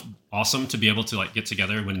was still awesome to be able to like get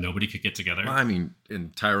together when nobody could get together. Well, I mean,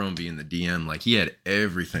 and Tyrone being the DM, like he had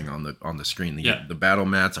everything on the screen. The battle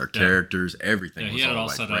mats, our characters, everything was all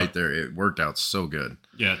like right up there. It worked out so good.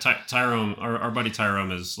 Yeah, Tyrone, our buddy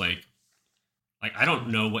Tyrone is like I don't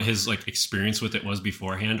know what his like experience with it was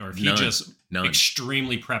beforehand, or if he just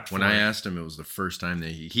extremely prepped for it. When I asked him, it was the first time that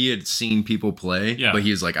he had seen people play, but he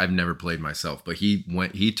was like, I've never played myself. But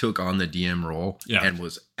he took on the DM role and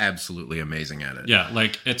was absolutely amazing at it. Yeah,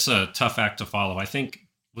 like it's a tough act to follow. I think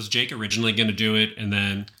was Jake originally going to do it, and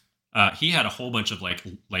then he had a whole bunch of like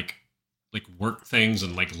work things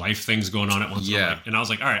and like life things going on at once. Yeah, and I was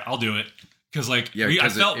like, all right, I'll do it because I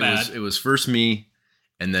felt bad. It was first me.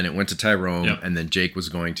 And then it went to Tyrone, and then Jake was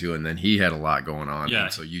going to, and then he had a lot going on. Yeah.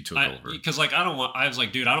 And so you took over. Because I was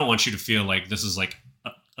like, dude, I don't want you to feel like this is like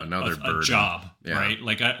another job, right?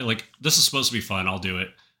 Like this is supposed to be fun. I'll do it.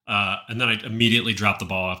 And then I immediately dropped the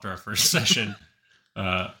ball after our first session.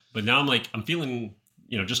 But now I'm feeling,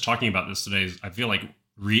 just talking about this today, I feel like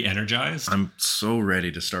re-energized. I'm so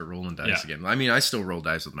ready to start rolling dice again. I mean, I still roll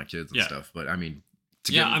dice with my kids and stuff, but I mean,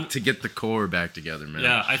 to get the core back together, man.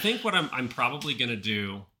 Yeah, I think what I'm probably gonna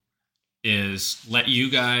do is let you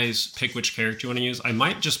guys pick which character you want to use. I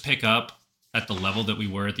might just pick up at the level that we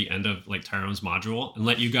were at the end of like Tyrone's module and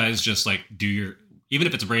let you guys just like do your, even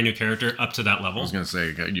if it's a brand new character, up to that level. I was gonna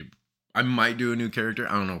say I might do a new character.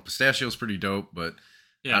 I don't know. Pistachio's pretty dope, but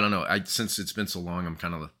I don't know. Since it's been so long, I'm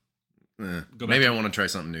kind of maybe I want to try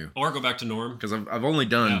something new, or go back to norm, because I've only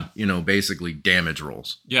done basically damage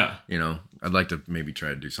rolls. Yeah, I'd like to maybe try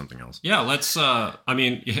to do something else. Yeah, let's. I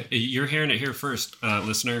mean, you're hearing it here first,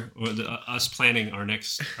 listener. Us planning our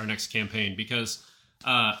next campaign, because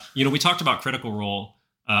we talked about Critical Role,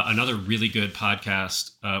 another really good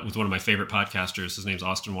podcast with one of my favorite podcasters. His name's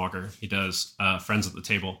Austin Walker. He does Friends at the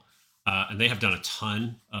Table, and they have done a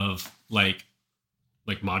ton of like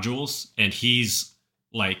modules, and he's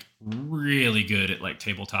like really good at like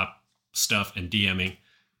tabletop stuff and DMing,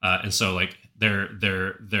 and so like their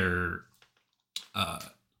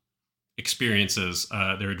experiences,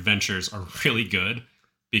 their adventures are really good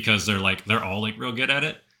because they're all like real good at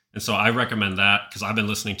it. And so I recommend that because I've been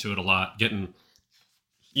listening to it a lot, getting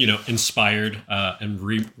inspired and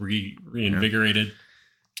reinvigorated.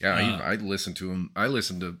 I listen to them. I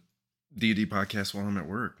listen to D&D podcasts while I'm at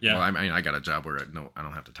work. Yeah, well, I mean, I got a job where I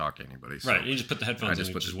don't have to talk to anybody. So right, you just put the headphones in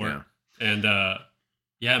and just work. Yeah. And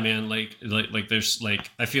Yeah, man. Like there's like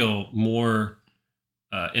I feel more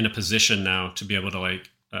in a position now to be able to like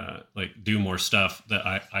do more stuff that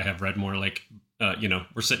I have read more. Like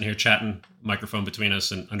we're sitting here chatting, microphone between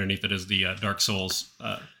us, and underneath it is the Dark Souls.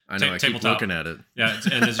 I know. I keep looking at it. Yeah,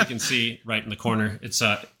 and as you can see right in the corner, it's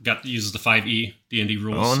uses the 5e D&D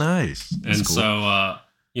rules. Oh, nice. That's and cool. so I'm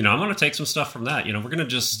gonna take some stuff from that. We're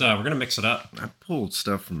gonna mix it up. I pulled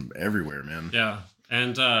stuff from everywhere, man. Yeah,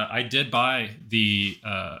 and I did buy the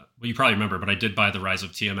well, you probably remember, but I did buy the Rise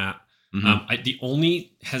of Tiamat. Mm-hmm. The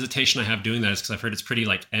only hesitation I have doing that is because I've heard it's pretty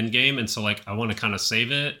like end game, and so like I want to kind of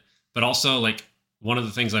save it, but also like one of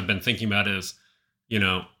the things I've been thinking about is,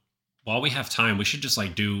 while we have time, we should just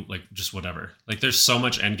like do like just whatever. Like there's so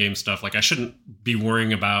much end game stuff. Like I shouldn't be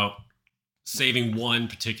worrying about saving one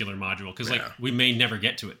particular module because like we may never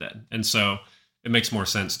get to it then, and so it makes more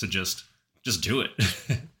sense to just do it.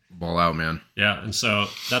 Ball out, man. Yeah, and so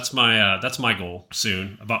that's my goal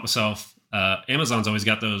soon. I bought myself. Amazon's always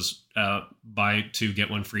got those buy two get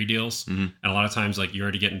one free deals, and a lot of times like you're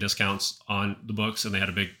already getting discounts on the books, and they had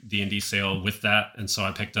a big D&D sale with that, and so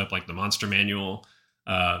I picked up like the Monster Manual,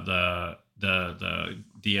 the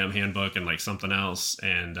DM handbook, and like something else,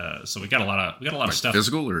 and so we got a lot of like stuff.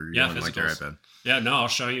 Physical or physicals. Your iPad? Yeah, no, I'll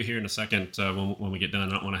show you here in a second when we get done.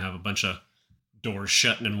 I don't want to have a bunch of doors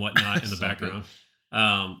shutting and whatnot in the background.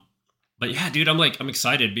 But yeah, dude, I'm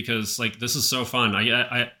excited because like this is so fun.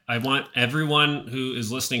 I want everyone who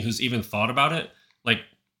is listening who's even thought about it, like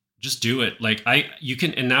just do it. Like you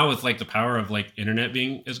can, and now with like the power of like internet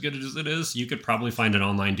being as good as it is, you could probably find an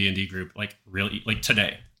online D&D group like really like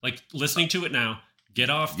today. Like listening to it now,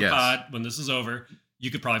 get off the pod when this is over,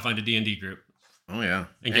 you could probably find a D&D group. Oh yeah,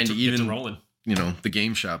 and get to rolling. The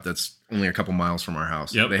game shop that's only a couple miles from our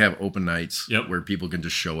house. Yep. They have open nights where people can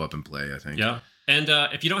just show up and play, I think. Yeah. And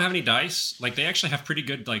if you don't have any dice, like they actually have pretty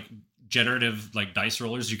good like generative like dice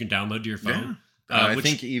rollers you can download to your phone. Yeah. I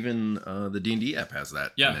think even the D&D app has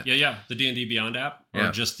that. Yeah. The D&D Beyond app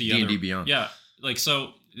or just the D&D other, Beyond. Yeah. Like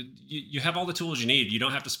so you have all the tools you need. You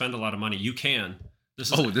don't have to spend a lot of money. You can.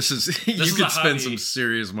 This is you could spend some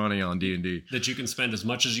serious money on D&D. That you can spend as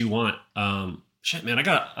much as you want. Shit, man, I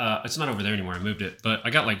got it's not over there anymore. I moved it, but I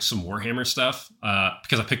got like some Warhammer stuff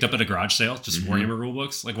because I picked up at a garage sale, just Warhammer rule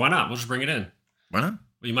books. Like, why not? We'll just bring it in. Why not?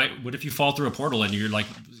 Well, what if you fall through a portal and you're like,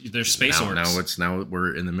 there's space orcs? Now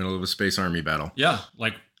we're in the middle of a space army battle. Yeah,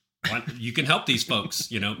 like you can help these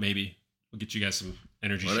folks. Maybe we'll get you guys some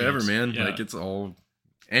energy. Whatever, shields. Man. Yeah. Like it's all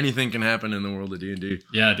anything can happen in the world of D&D.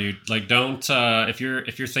 Yeah, dude. Like, don't if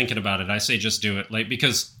you're thinking about it, I say just do it. Like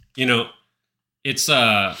because it's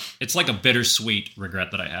like a bittersweet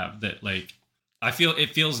regret that I have that like. I feel it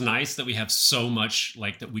feels nice that we have so much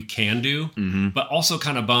like that we can do, but also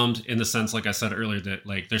kind of bummed in the sense, like I said earlier, that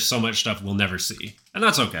like there's so much stuff we'll never see, and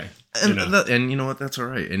that's okay. And you know what? That's all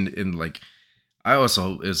right. And like I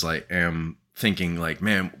also am thinking like,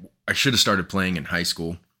 man, I should have started playing in high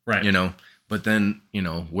school, right? But then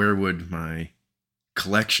where would my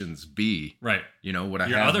collections be? Right. Would I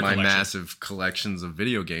have my massive collections of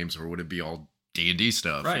video games, or would it be all D&D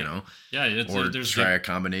stuff, right? Yeah, there's a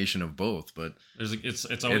combination of both, but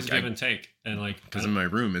it's always give and take, and like because in my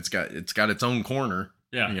room it's got its own corner,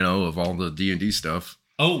 of all the D&D stuff.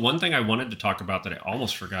 Oh, one thing I wanted to talk about that I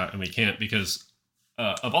almost forgot, and we can't because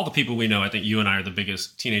of all the people we know, I think you and I are the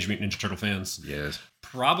biggest Teenage Mutant Ninja Turtle fans. Yes,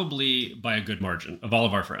 probably by a good margin of all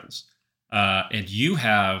of our friends. And you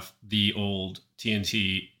have the old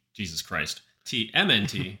TNT, Jesus Christ,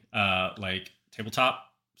 TMNT, like tabletop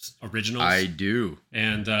originals. I do.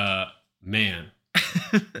 And man,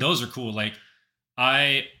 those are cool. Like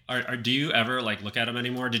do you ever like look at them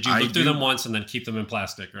anymore? Did you look through them once and then keep them in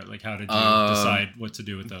plastic, or like how did you decide what to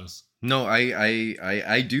do with those? No,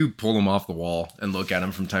 I do pull them off the wall and look at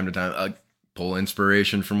them from time to time. Pull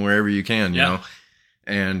inspiration from wherever you can, you know.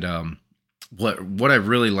 And what I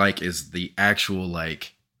really like is the actual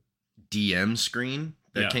like DM screen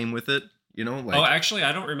that came with it. Oh, actually,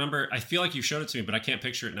 I don't remember. I feel like you showed it to me, but I can't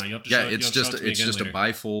picture it now. You have to show it. It's just a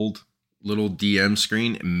bifold little DM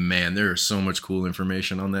screen. Man, there is so much cool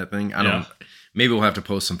information on that thing. Maybe we'll have to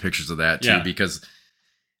post some pictures of that too, because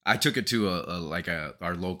I took it to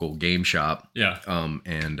our local game shop. Yeah.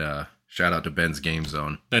 And shout out to Ben's Game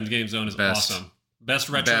Zone. Ben's Game Zone is awesome. Best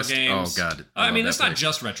retro games. Oh God. I mean, it's not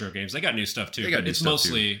just retro games. They got new stuff too. But it's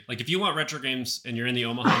mostly like if you want retro games and you're in the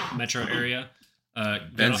Omaha metro area.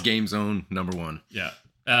 Ben's Game Zone #1. Yeah.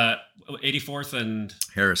 84th and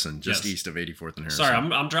Harrison, just east of 84th and Harrison. Sorry,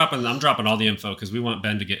 I'm dropping all the info because we want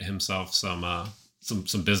Ben to get himself some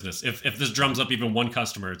business. If this drums up even one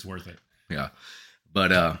customer, it's worth it. Yeah.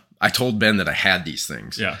 But I told Ben that I had these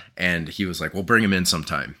things. Yeah. And he was like, well, bring them in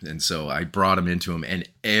sometime. And so I brought them into him, and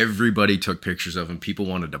everybody took pictures of them. People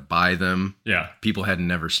wanted to buy them. Yeah. People had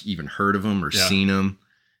never even heard of them or Yeah. seen them.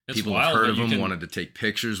 It's People wild, have heard of but you them, can- wanted to take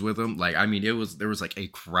pictures with them. Like, I mean, there was like a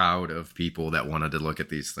crowd of people that wanted to look at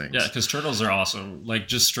these things. Yeah, because turtles are awesome. Like,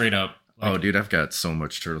 just straight up. Like, Oh, dude, I've got so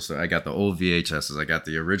much turtle stuff. I got the old VHSs. I got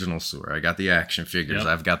the original sewer. I got the action figures. Yep.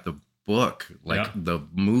 I've got the book, like Yep. the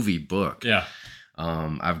movie book. Yeah.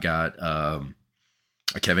 I've got a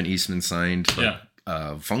Kevin Eastman signed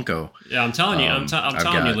Funko. Yeah, I'm telling you, I'm telling you,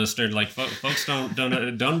 got- listener, like folks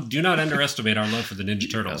do not underestimate our love for the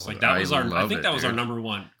Ninja Turtles. Like that was I think it, that was our dude. number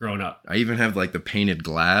one growing up. I even have like the painted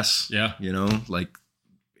glass. Yeah. You know, like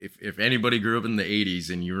if anybody grew up in the 80s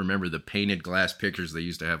and you remember the painted glass pictures, they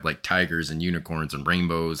used to have like tigers and unicorns and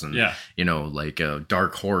rainbows and, Yeah. you know, like a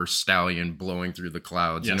dark horse stallion blowing through the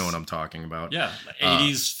clouds. Yes. You know what I'm talking about? Yeah,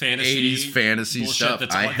 80s fantasy, 80s fantasy bullshit stuff.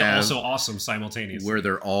 that's I have also awesome simultaneously. where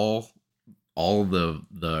they're all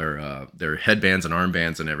their headbands and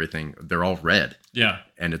armbands and everything, they're all red. Yeah,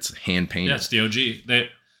 And it's hand painted. yeah, it's the OG.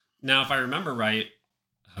 Now, if I remember right,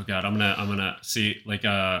 oh god, I'm gonna see. Like,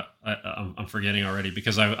 I'm forgetting already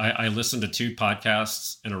because I listened to 2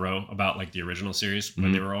 podcasts in a row about like the original series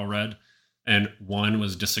when Mhm. they were all red, and one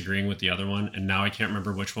was disagreeing with the other one, and now I can't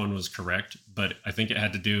remember which one was correct, but I think it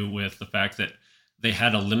had to do with the fact that they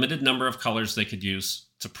had a limited number of colors they could use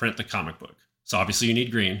to print the comic book. So obviously you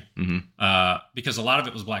need green, because a lot of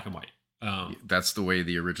it was black and white. That's the way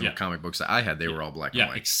the original Yeah. comic books that I had, they were all black Yeah, and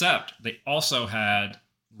white. except they also had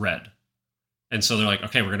red. And so they're like,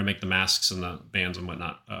 okay, we're going to make the masks and the bands and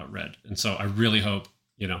whatnot red. And so I really hope,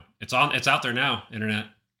 it's out there now, internet.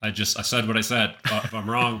 I said what I said. If I'm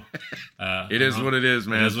wrong, It is what it is,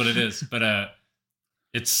 man. It is what it is. But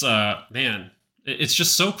it's man, it's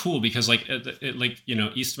just so cool because like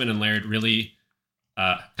Eastman and Laird really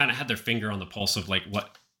kind of had their finger on the pulse of like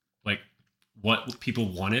what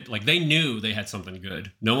people wanted. Like they knew they had something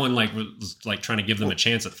good. No one was like trying to give them a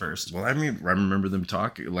chance at first. Well, I mean, I remember them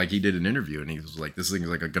talking, like he did an interview and he was like, this thing is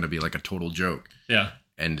like going to be like a total joke. Yeah.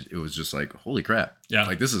 And it was just like, holy crap. Yeah.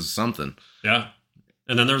 Like this is something. Yeah.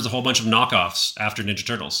 And then there was a whole bunch of knockoffs after Ninja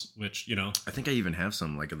Turtles, which, I think I even have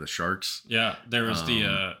some like of the sharks. Yeah, there was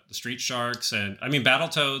the Street Sharks, and I mean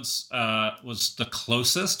Battletoads was the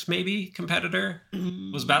closest maybe competitor.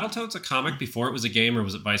 Was Battletoads a comic before it was a game, or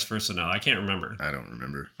was it vice versa? No, I can't remember. I don't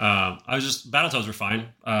remember. Battletoads were fine.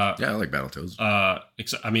 Yeah, I like Battletoads.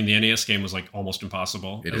 Except, I mean, the NES game was like almost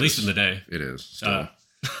impossible, It at is. least in the day. It is still.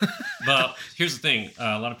 But here's the thing: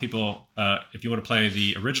 a lot of people, if you want to play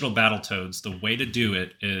the original Battletoads, the way to do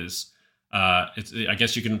it is, I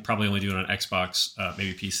guess you can probably only do it on Xbox,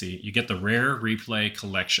 maybe PC. You get the Rare Replay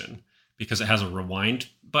Collection because it has a rewind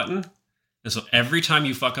button, and so every time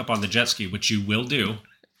you fuck up on the jet ski, which you will do,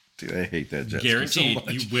 Dude, I hate that jet ski guaranteed, so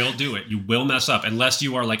much. you will do it. You will mess up unless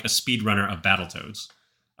you are like a speedrunner of Battletoads.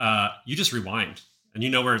 You just rewind, and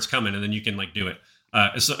you know where it's coming, and then you can like do it.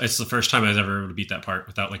 It's the first time I was ever able to beat that part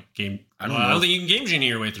without like game. I don't think you can game genie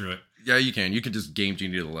your way through it. Yeah, you can. You could just game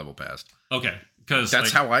genie to the level past. Okay, because That's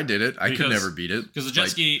how I did it. I could never beat it. Because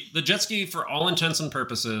the jet ski, for all intents and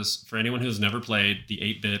purposes, for anyone who's never played the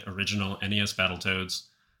 8-bit original NES Battletoads,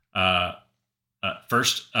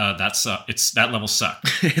 first that level sucked.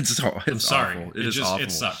 it's I'm sorry, awful. It is awful.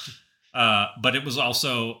 It sucked. But it was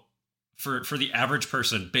also for the average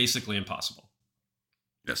person basically impossible.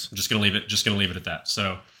 Yes. I'm just gonna leave it at that.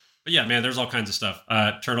 So, but yeah, man, there's all kinds of stuff.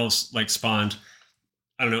 Turtles like spawned,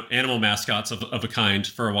 I don't know, animal mascots of a kind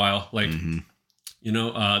for a while. Like,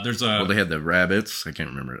 there's a. Well, they had the rabbits. I can't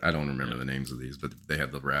remember. I don't remember the names of these, but they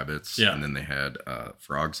had the rabbits. Yeah. And then they had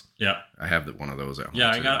frogs. Yeah. I have one of those at home.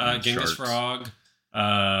 Yeah, I too. got And Genghis sharks. Frog,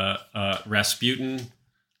 Rasputin.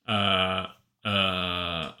 Oh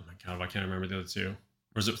my god, why can't I remember the other 2?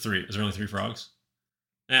 Or is it 3? Is there only 3 frogs?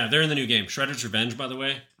 Yeah, they're in the new game. Shredder's Revenge, by the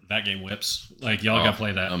way. That game whips. Like, y'all gotta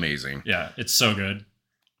play that. Amazing. Yeah, it's so good.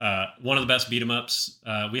 One of the best beat 'em ups.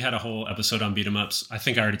 We had a whole episode on beat 'em ups. I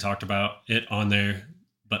think I already talked about it on there,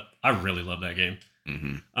 but I really love that game.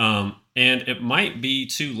 Mm-hmm. And it might be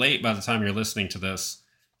too late by the time you're listening to this,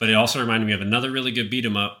 but it also reminded me of another really good beat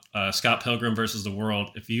 'em up, Scott Pilgrim versus the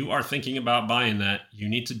World. If you are thinking about buying that, you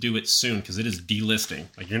need to do it soon because it is delisting.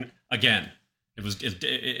 Like it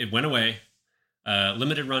went away.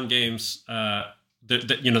 Limited run games.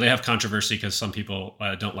 They have controversy because some people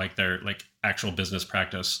don't like their like actual business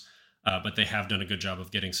practice, but they have done a good job of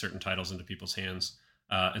getting certain titles into people's hands.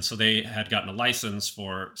 And so they had gotten a license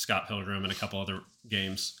for Scott Pilgrim and a couple other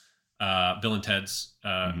games, Bill and Ted's,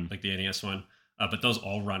 like the NES one. But those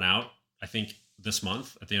all run out, I think, this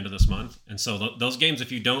month, at the end of this month. And so those games,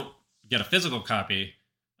 if you don't get a physical copy,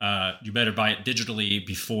 you better buy it digitally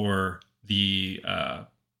before the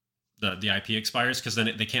IP expires, because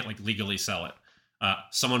then they can't like legally sell it.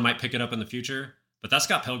 Someone might pick it up in the future, but that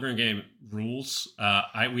Scott Pilgrim game rules.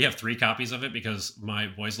 We have 3 copies of it because my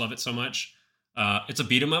boys love it so much. It's a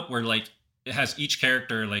beat 'em up where like it has each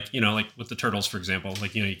character, like, like with the turtles, for example,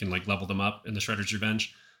 like, you can like level them up in the Shredder's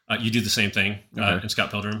Revenge. You do the same thing in Scott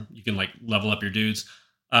Pilgrim. You can like level up your dudes.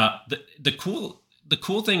 The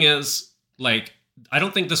cool thing is, like, I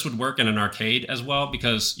don't think this would work in an arcade as well,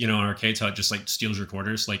 because in arcades how it just like steals your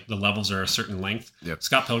quarters. Like the levels are a certain length. Yep.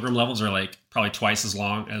 Scott Pilgrim levels are like probably twice as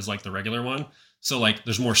long as like the regular one. So like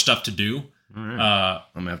there's more stuff to do. All right.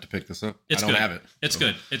 I'm gonna have to pick this up. I don't have it. It's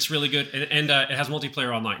good. It's really good, and it has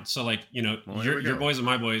multiplayer online. So like your boys and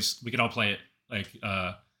my boys, we could all play it. Like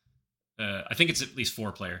I think it's at least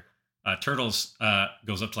 4 player. Turtles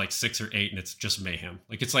goes up to like 6 or 8, and it's just mayhem.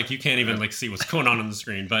 Like it's like you can't even like see what's going on the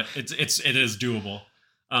screen, but it is doable.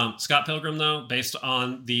 Scott Pilgrim though, based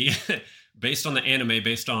on the anime,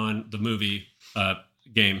 based on the movie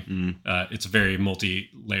game, it's very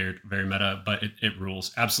multi-layered, very meta, but it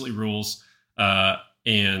rules, absolutely rules.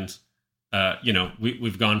 And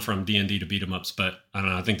we've gone from D&D to beat 'em ups, but I don't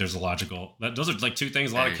know. I think there's a logical. Those are like 2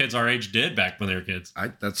 things a lot of kids our age did back when they were kids.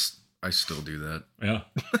 I still do that. Yeah.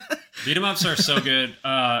 Beat 'em ups are so good.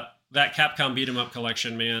 That Capcom beat 'em up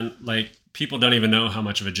collection, man, like people don't even know how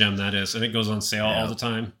much of a gem that is. And it goes on sale all the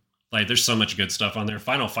time. Like there's so much good stuff on there.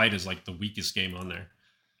 Final Fight is like the weakest game on there.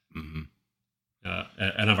 Mm-hmm.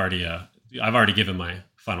 And I've already given my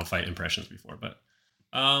Final Fight impressions before, but,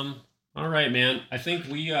 all right, man. I think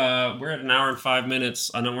we're at an hour and 5 minutes.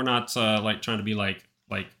 I know we're not, like trying to be like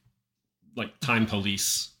time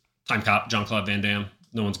police, time cop, Jean-Claude Van Damme.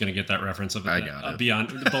 No one's going to get that reference of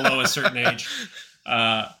it below a certain age.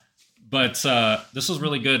 But this was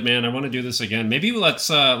really good, man. I want to do this again. Maybe let's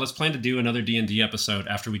plan to do another D&D episode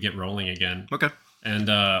after we get rolling again. Okay. And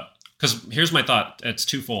because here's my thought, it's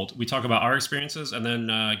twofold. We talk about our experiences, and then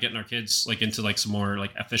getting our kids like into like some more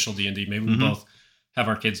like official D&D. Maybe we both have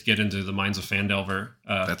our kids get into the Minds of Fandelver.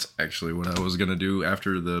 That's actually what I was gonna do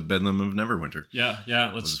after the Bedlam of Neverwinter.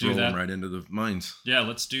 Yeah. Let's do that. Right into the mines. Yeah,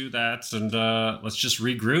 let's do that, and let's just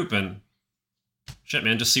regroup and shit,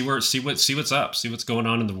 man. Just see what's up, see what's going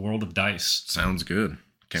on in the world of dice. Sounds good.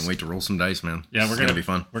 Can't wait to roll some dice, man. Yeah, it's gonna be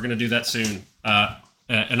fun. We're gonna do that soon.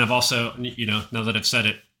 And I've also, now that I've said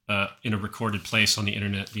it, in a recorded place on the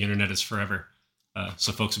internet is forever.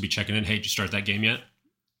 So folks will be checking in. Hey, did you start that game yet?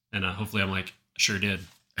 And hopefully I'm like, sure did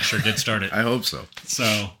start it. I hope so.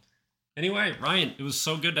 So anyway, Ryan, it was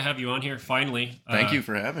so good to have you on here finally. Thank you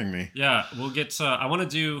for having me. Yeah, we'll get I want to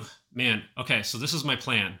do, man, okay, so this is my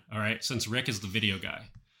plan. All right, since Rick is the video guy,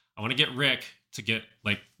 I want to get Rick to get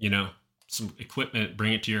like some equipment,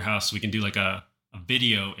 bring it to your house so we can do like a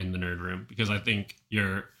video in the nerd room, because I think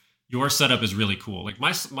your setup is really cool. Like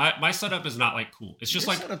my setup is not like cool. It's just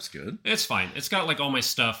your like setup's good. It's fine. It's got like all my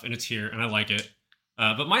stuff and it's here and I like it.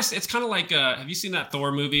 But it's kind of like have you seen that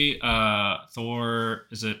Thor movie? Thor,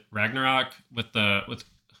 is it Ragnarok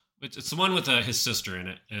it's the one with his sister in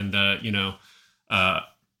it, and the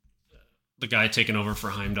guy taking over for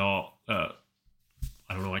Heimdall. I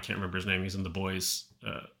don't know. I can't remember his name. He's in The Boys.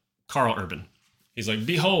 Carl Urban. He's like,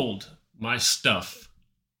 behold my stuff.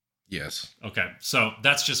 Yes. Okay, so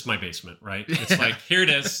that's just my basement, right? It's like, here it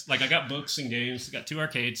is. Like I got books and games. I got 2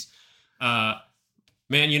 arcades.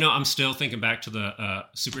 Man, I'm still thinking back to the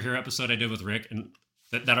superhero episode I did with Rick, and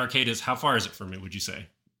that arcade is, how far is it from me, would you say?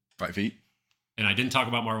 5 feet. And I didn't talk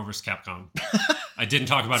about Marvel vs. Capcom. I didn't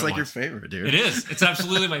talk about it's it like once. your favorite, dude. It is. It's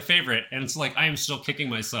absolutely my favorite. And it's like, I am still kicking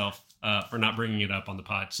myself for not bringing it up on the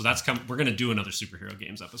pod. So we're going to do another superhero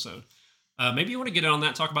games episode. Maybe you want to get on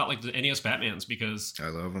that, talk about like the NES Batmans, because I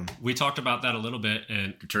love them. We talked about that a little bit.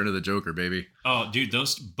 And Return of the Joker, baby. Oh, dude,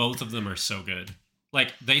 both of them are so good.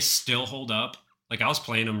 Like they still hold up. Like I was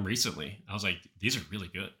playing them recently. I was like, these are really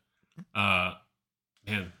good.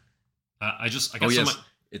 Man, I got so much.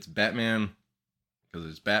 It's Batman, because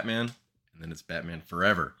it's Batman, and then it's Batman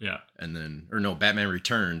Forever. Yeah. And then, Batman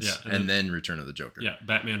Returns, and then Return of the Joker. Yeah,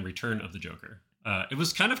 Batman Return of the Joker. It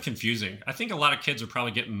was kind of confusing. I think a lot of kids are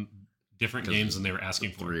probably getting different games than they were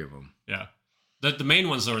asking for. 3 of them. Yeah. The main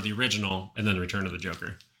ones are the original and then Return of the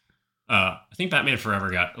Joker. I think Batman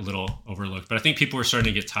Forever got a little overlooked, but I think people were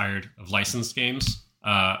starting to get tired of licensed games.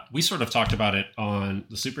 We sort of talked about it on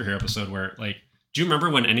the superhero episode where, like, do you remember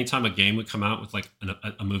when anytime a game would come out with like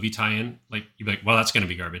a movie tie-in, like you'd be like, well, that's going to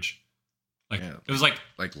be garbage. Like it was like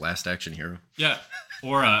Last Action Hero. Yeah.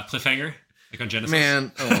 Or Cliffhanger. Like on Genesis?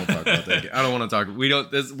 Man, I don't want to talk about that. I don't want to talk. We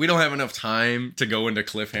don't have enough time to go into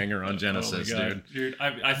Cliffhanger on Genesis, dude.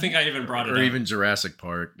 I think I even brought it or up. even Jurassic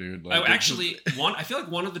Park, dude. Like, actually, I feel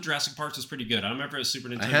like one of the Jurassic Parks was pretty good. I don't remember a Super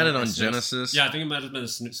Nintendo. I had it on Genesis. Yeah, I think it might have been a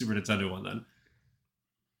Super Nintendo one then.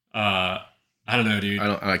 I don't know, dude. I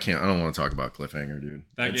don't want to talk about Cliffhanger, dude.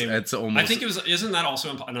 That game. It's almost. I think it was. Isn't that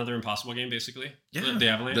also another Impossible game, basically? Yeah. The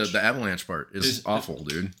Avalanche. The Avalanche part is awful,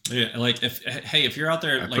 dude. Yeah, like if you're out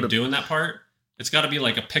there doing that part, it's got to be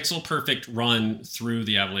like a pixel perfect run through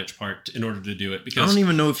the Avalanche part in order to do it. Because I don't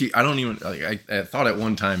even know if you. I don't even. Like, I thought at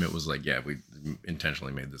one time it was like, yeah, we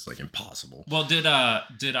intentionally made this like impossible. Well, did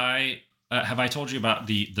I have I told you about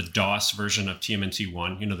the DOS version of TMNT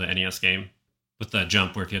 1? You know, the NES game. With the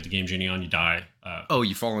jump where if you have the Game Genie on, you die.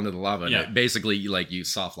 You fall into the lava. Yeah. Basically, you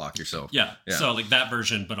soft lock yourself. Yeah. So like that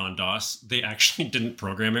version, but on DOS, they actually didn't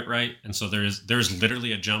program it right. And so there's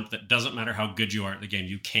literally a jump that doesn't matter how good you are at the game,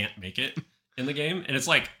 you can't make it in the game. And it's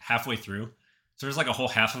like halfway through. So there's like a whole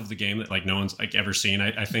half of the game that like no one's like ever seen.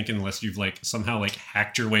 I think unless you've like somehow like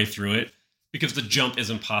hacked your way through it, because the jump is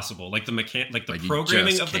impossible. Like the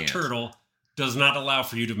programming of the turtle does not allow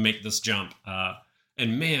for you to make this jump.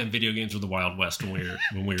 And man, video games were the Wild West when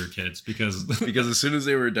we were kids because as soon as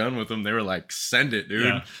they were done with them, they were like, "Send it,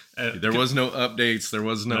 dude." Yeah. There was no updates. There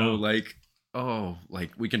was no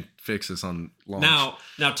we can fix this on launch.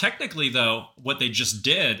 Now, technically though, what they just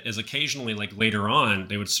did is occasionally, like later on,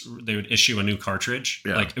 they would issue a new cartridge.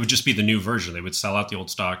 Yeah. Like it would just be the new version. They would sell out the old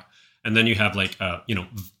stock, and then you have like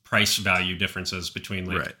price value differences between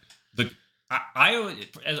like I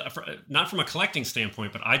not from a collecting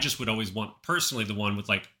standpoint, but I just would always want personally the one with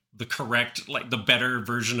like the correct, like the better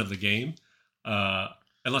version of the game.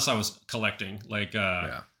 Unless I was collecting, like,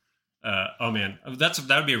 oh man, that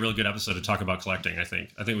would be a real good episode to talk about collecting. I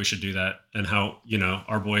think we should do that, and how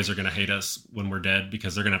our boys are gonna hate us when we're dead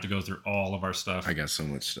because they're gonna have to go through all of our stuff. I got so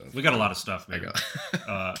much stuff. We got a lot of stuff, man.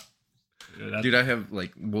 Dude, I have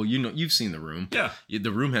like, well, you've seen the room. Yeah.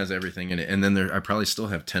 The room has everything in it. And then I probably still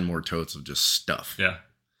have 10 more totes of just stuff. Yeah.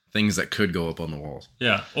 Things that could go up on the walls.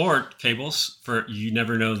 Yeah. Or cables for you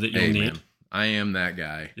never know that you'll need. Man, I am that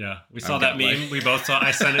guy. Yeah. We saw that meme. We both saw.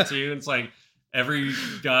 I sent it to you. It's like every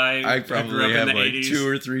guy I probably have in the like 80s, 2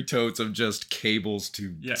 or 3 totes of just cables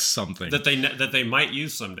to something. That they might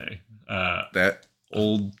use someday. That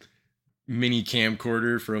old mini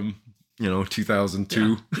camcorder from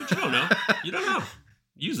 2002. Yeah. You don't know.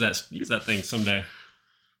 Use that thing someday.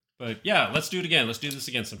 But yeah, let's do it again. Let's do this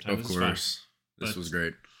again sometime. Of course. This was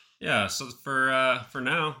great. Yeah, so for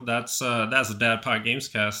now, that's the Dad Pod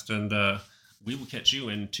Gamescast, and we will catch you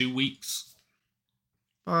in 2 weeks.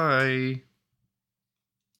 Bye.